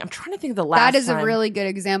same thing. I'm trying to think of the last. That is a really good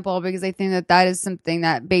example because I think that is something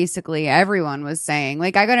that basically everyone was saying.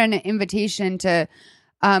 Like I got an invitation to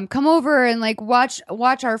come over and like watch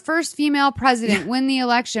our first female president win the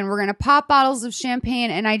election. We're gonna pop bottles of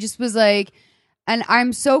champagne, and I just was like, and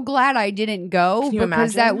I'm so glad I didn't go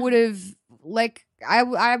because that would have like I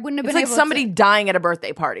wouldn't have been. It's like somebody dying at a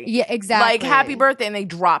birthday party. Yeah, exactly. Like happy birthday, and they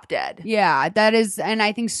drop dead. Yeah, that is, and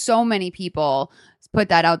I think so many people put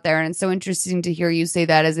that out there, and it's so interesting to hear you say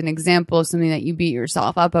that as an example of something that you beat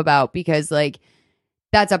yourself up about because like.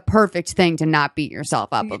 That's a perfect thing to not beat yourself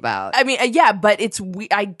up about. I mean, yeah, but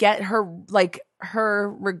I get her, like,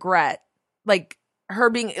 her regret, like, her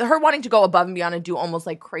wanting to go above and beyond and do almost,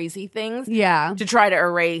 like, crazy things. Yeah. To try to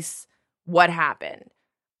erase what happened.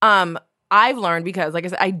 I've learned, because like I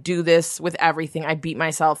said, I do this with everything. I beat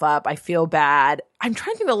myself up. I feel bad. I'm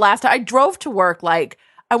trying to think the last time I drove to work, like,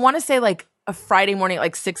 I want to say like a Friday morning at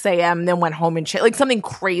like 6 a.m. then went home and like something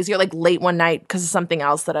crazy, or like late one night because of something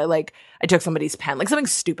else that I took somebody's pen, like something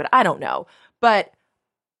stupid. I don't know. But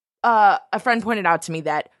a friend pointed out to me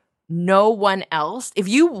that no one else, if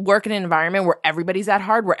you work in an environment where everybody's that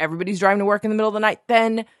hard, where everybody's driving to work in the middle of the night,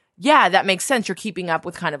 then yeah, that makes sense. You're keeping up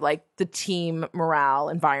with kind of like the team morale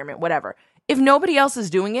environment, whatever. If nobody else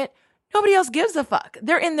is doing it, nobody else gives a fuck.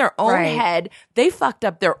 They're in their own head. They fucked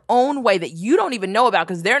up their own way that you don't even know about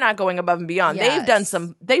because they're not going above and beyond. Yes.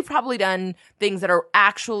 They've probably done things that are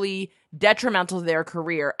actually detrimental to their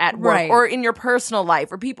career at work or in your personal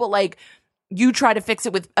life, or people like you try to fix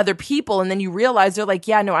it with other people and then you realize they're like,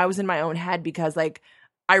 yeah, no, I was in my own head because like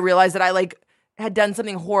I realized that I like had done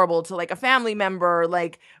something horrible to like a family member,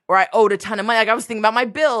 like, or I owed a ton of money. Like I was thinking about my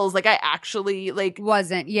bills. Like I actually like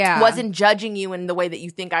wasn't judging you in the way that you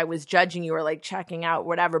think I was judging you, or like checking out,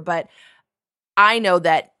 whatever. But I know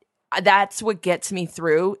that that's what gets me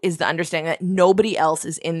through, is the understanding that nobody else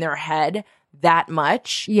is in their head that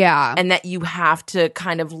much. Yeah. And that you have to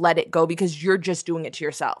kind of let it go because you're just doing it to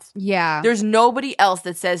yourself. Yeah. There's nobody else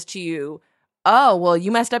that says to you, oh, well,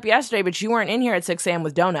 you messed up yesterday, but you weren't in here at 6 a.m.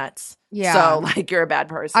 with donuts. Yeah. So, like, you're a bad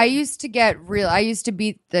person. I used to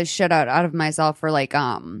beat the shit out of myself for, like,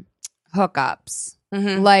 hookups.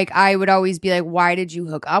 Mm-hmm. Like, I would always be like, why did you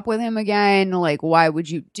hook up with him again? Like, why would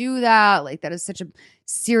you do that? Like, that is such a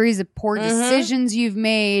series of poor decisions you've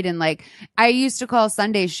made. And, like, I used to call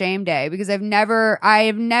Sunday shame day because I have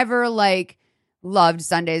never, like, loved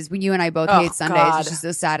Sundays. When you and I both hate Sundays, God. it's just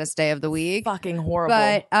the saddest day of the week. Fucking horrible.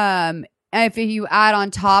 But if you add on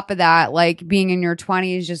top of that, like being in your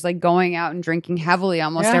 20s, just like going out and drinking heavily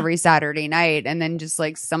almost every Saturday night, and then just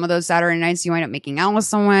like some of those Saturday nights you wind up making out with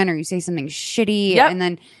someone, or you say something shitty, and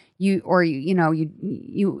then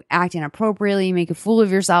you act inappropriately, you make a fool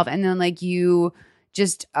of yourself, and then like you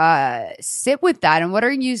just sit with that. And what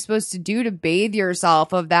are you supposed to do to bathe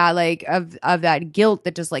yourself of that, like of that guilt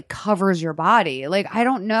that just like covers your body? Like I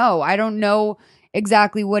don't know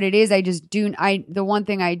exactly what it is. The one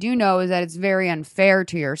thing I do know is that it's very unfair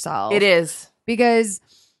to yourself. It is. Because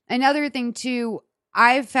another thing too,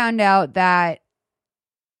 I've found out that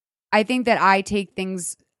I think that I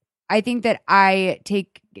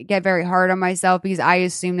get very hard on myself because I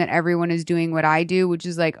assume that everyone is doing what I do, which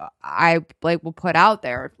is like I like will put out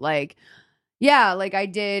there like, yeah, like I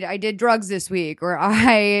did drugs this week, or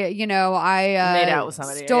I made out with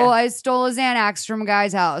somebody. I stole a Xanax from a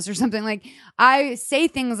guy's house or something. Like I say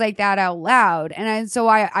things like that out loud. And so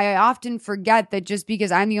I often forget that just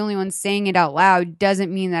because I'm the only one saying it out loud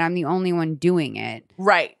doesn't mean that I'm the only one doing it.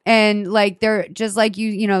 Right. And like they're just like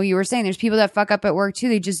you were saying, there's people that fuck up at work too.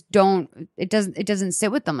 They just don't, it doesn't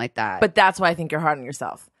sit with them like that. But that's why I think you're hard on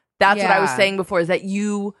yourself. That's what I was saying before, is that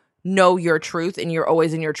you know your truth and you're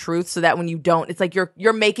always in your truth, so that when you don't, it's like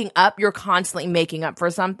you're making up, you're constantly making up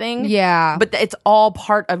for something. Yeah. But it's all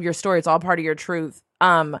part of your story. It's all part of your truth.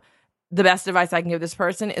 The best advice I can give this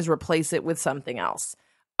person is replace it with something else.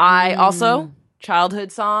 I also,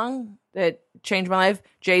 childhood song that changed my life,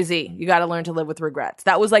 Jay-Z, you got to learn to live with regrets.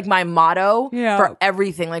 That was like my motto for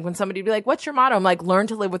everything. Like when somebody would be like, what's your motto? I'm like, learn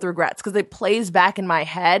to live with regrets, because it plays back in my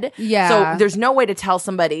head. Yeah. So there's no way to tell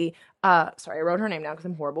somebody, sorry, I wrote her name down because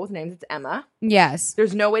I'm horrible with names. It's Emma. Yes.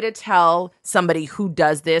 There's no way to tell somebody who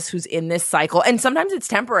does this, who's in this cycle. And sometimes it's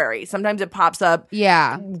temporary. Sometimes it pops up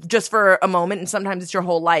just for a moment, and sometimes it's your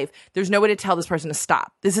whole life. There's no way to tell this person to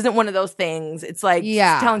stop. This isn't one of those things. It's like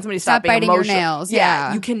telling somebody to stop being biting emotional. your nails.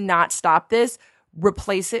 Yeah. You cannot stop this.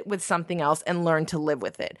 Replace it with something else and learn to live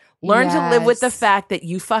with it. Learn to live with the fact that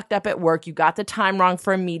you fucked up at work. You got the time wrong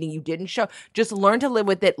for a meeting. You didn't show. Just learn to live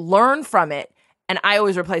with it. Learn from it. And I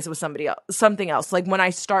always replace it with something else. Like when I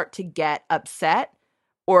start to get upset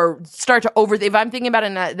or start to if I'm thinking about it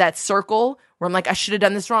in that circle where I'm like, I should have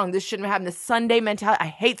done this wrong. This shouldn't have happened. This Sunday mentality. I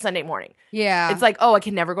hate Sunday morning. Yeah. It's like, oh, I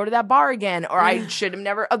can never go to that bar again. Or I should have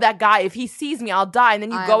never, that guy, if he sees me, I'll die. And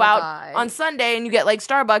then you go out on Sunday and you get like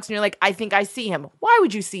Starbucks and you're like, I think I see him. Why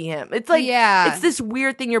would you see him? It's like, it's this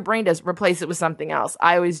weird thing your brain does. Replace it with something else.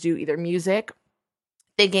 I always do either music,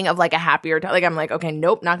 thinking of like a happier time. Like I'm like, okay,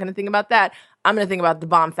 nope, not going to think about that. I'm going to think about the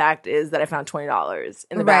bomb fact is that I found $20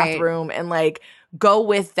 in the bathroom, and like go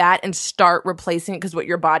with that and start replacing it, because what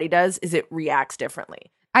your body does is it reacts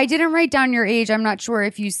differently. I didn't write down your age. I'm not sure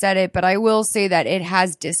if you said it, but I will say that it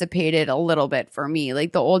has dissipated a little bit for me.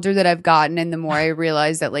 Like the older that I've gotten and the more I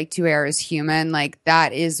realize that like to err is human, like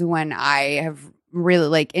that is when I have really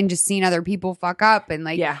like, and just seeing other people fuck up and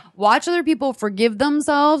like watch other people forgive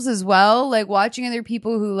themselves as well. Like watching other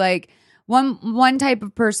people who like one type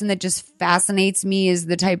of person that just fascinates me is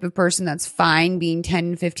the type of person that's fine being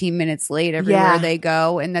 10, 15 minutes late everywhere they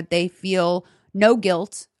go, and that they feel no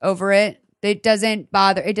guilt over it. It doesn't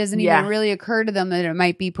bother. It doesn't even really occur to them that it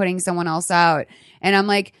might be putting someone else out. And I'm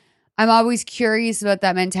like, I'm always curious about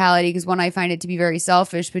that mentality, because one, I find it to be very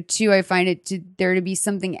selfish, but two, I find it there to be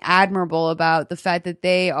something admirable about the fact that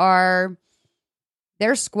they're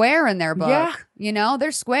square in their book. Yeah. You know,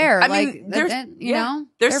 they're square. I mean,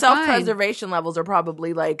 their self-preservation levels are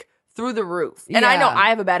probably like through the roof. And I know I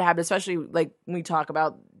have a bad habit, especially like when we talk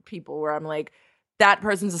about people where I'm like, that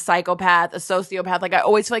person's a psychopath, a sociopath. Like, I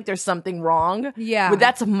always feel like there's something wrong. Yeah. But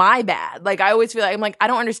that's my bad. Like, I always feel like, I'm like, I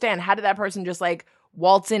don't understand. How did that person just like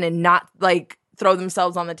waltz in and not like throw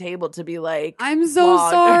themselves on the table to be like, I'm so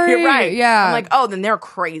sorry. You're right. Yeah. I'm like, oh, then they're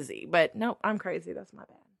crazy. But no, I'm crazy. That's my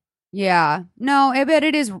bad. Yeah. No, but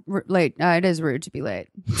it is late. It is rude to be late.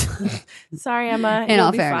 Sorry, Emma. In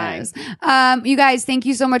all fairness. You guys, thank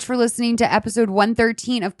you so much for listening to episode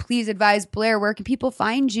 113 of Please Advise Blair. Where can people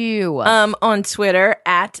find you? On Twitter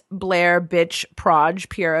at Blair Bitch Proj,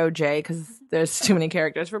 PROJ, because there's too many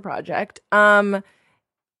characters for project. Yeah,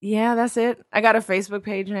 that's it. I got a Facebook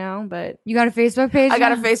page now, but you got a Facebook page? I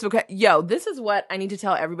got a Facebook. Yo, this is what I need to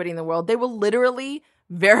tell everybody in the world. They will literally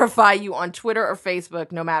verify you on Twitter or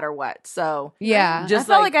Facebook no matter what. So yeah, I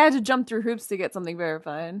felt like I had to jump through hoops to get something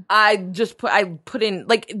verified. I put in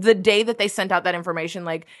like the day that they sent out that information,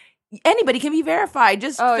 like anybody can be verified.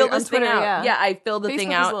 Just fill this thing out. Yeah, I filled the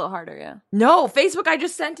thing out. Facebook is a little harder. Yeah. No, Facebook. I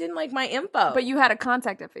just sent in like my info. But you had a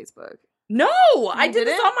contact at Facebook. No, I did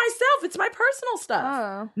this all myself. It's my personal stuff.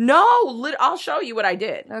 Oh. No, I'll show you what I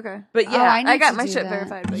did. Okay. But yeah, I got my shit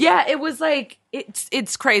verified. Yeah, it was like,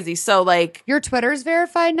 it's crazy. So like. Your Twitter's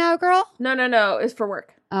verified now, girl? No. It's for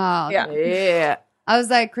work. Oh. Yeah. I was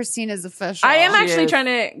like, Christina's official. I am actually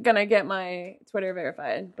gonna get my Twitter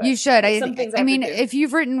verified. But you should. I mean, if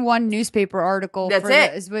you've written one newspaper article, that's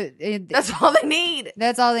it. That's all they need.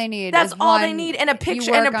 That's all they need. That's all they need. And a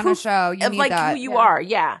picture and a proof show. You of like who you are.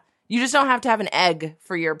 Yeah. You just don't have to have an egg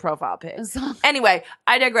for your profile pic. Anyway,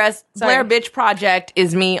 I digress. Blair Bitch Project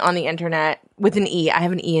is me on the internet with an E. I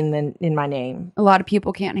have an E in my name. A lot of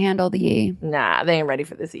people can't handle the E. Nah, they ain't ready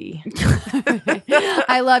for this E.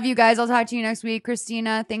 I love you guys. I'll talk to you next week.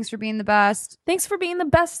 Christina, thanks for being the best. Thanks for being the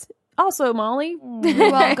best. Also, Molly. You're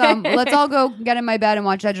welcome. Let's all go get in my bed and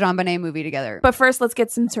watch that JonBenet movie together. But first, let's get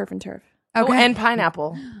some surf and turf. Okay. Oh, and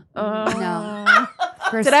pineapple. No.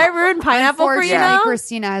 Did I ruin pineapple for you now?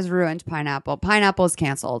 Christina has ruined pineapple. Pineapple is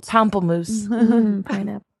canceled. Pamplemousse.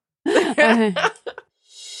 Pineapple.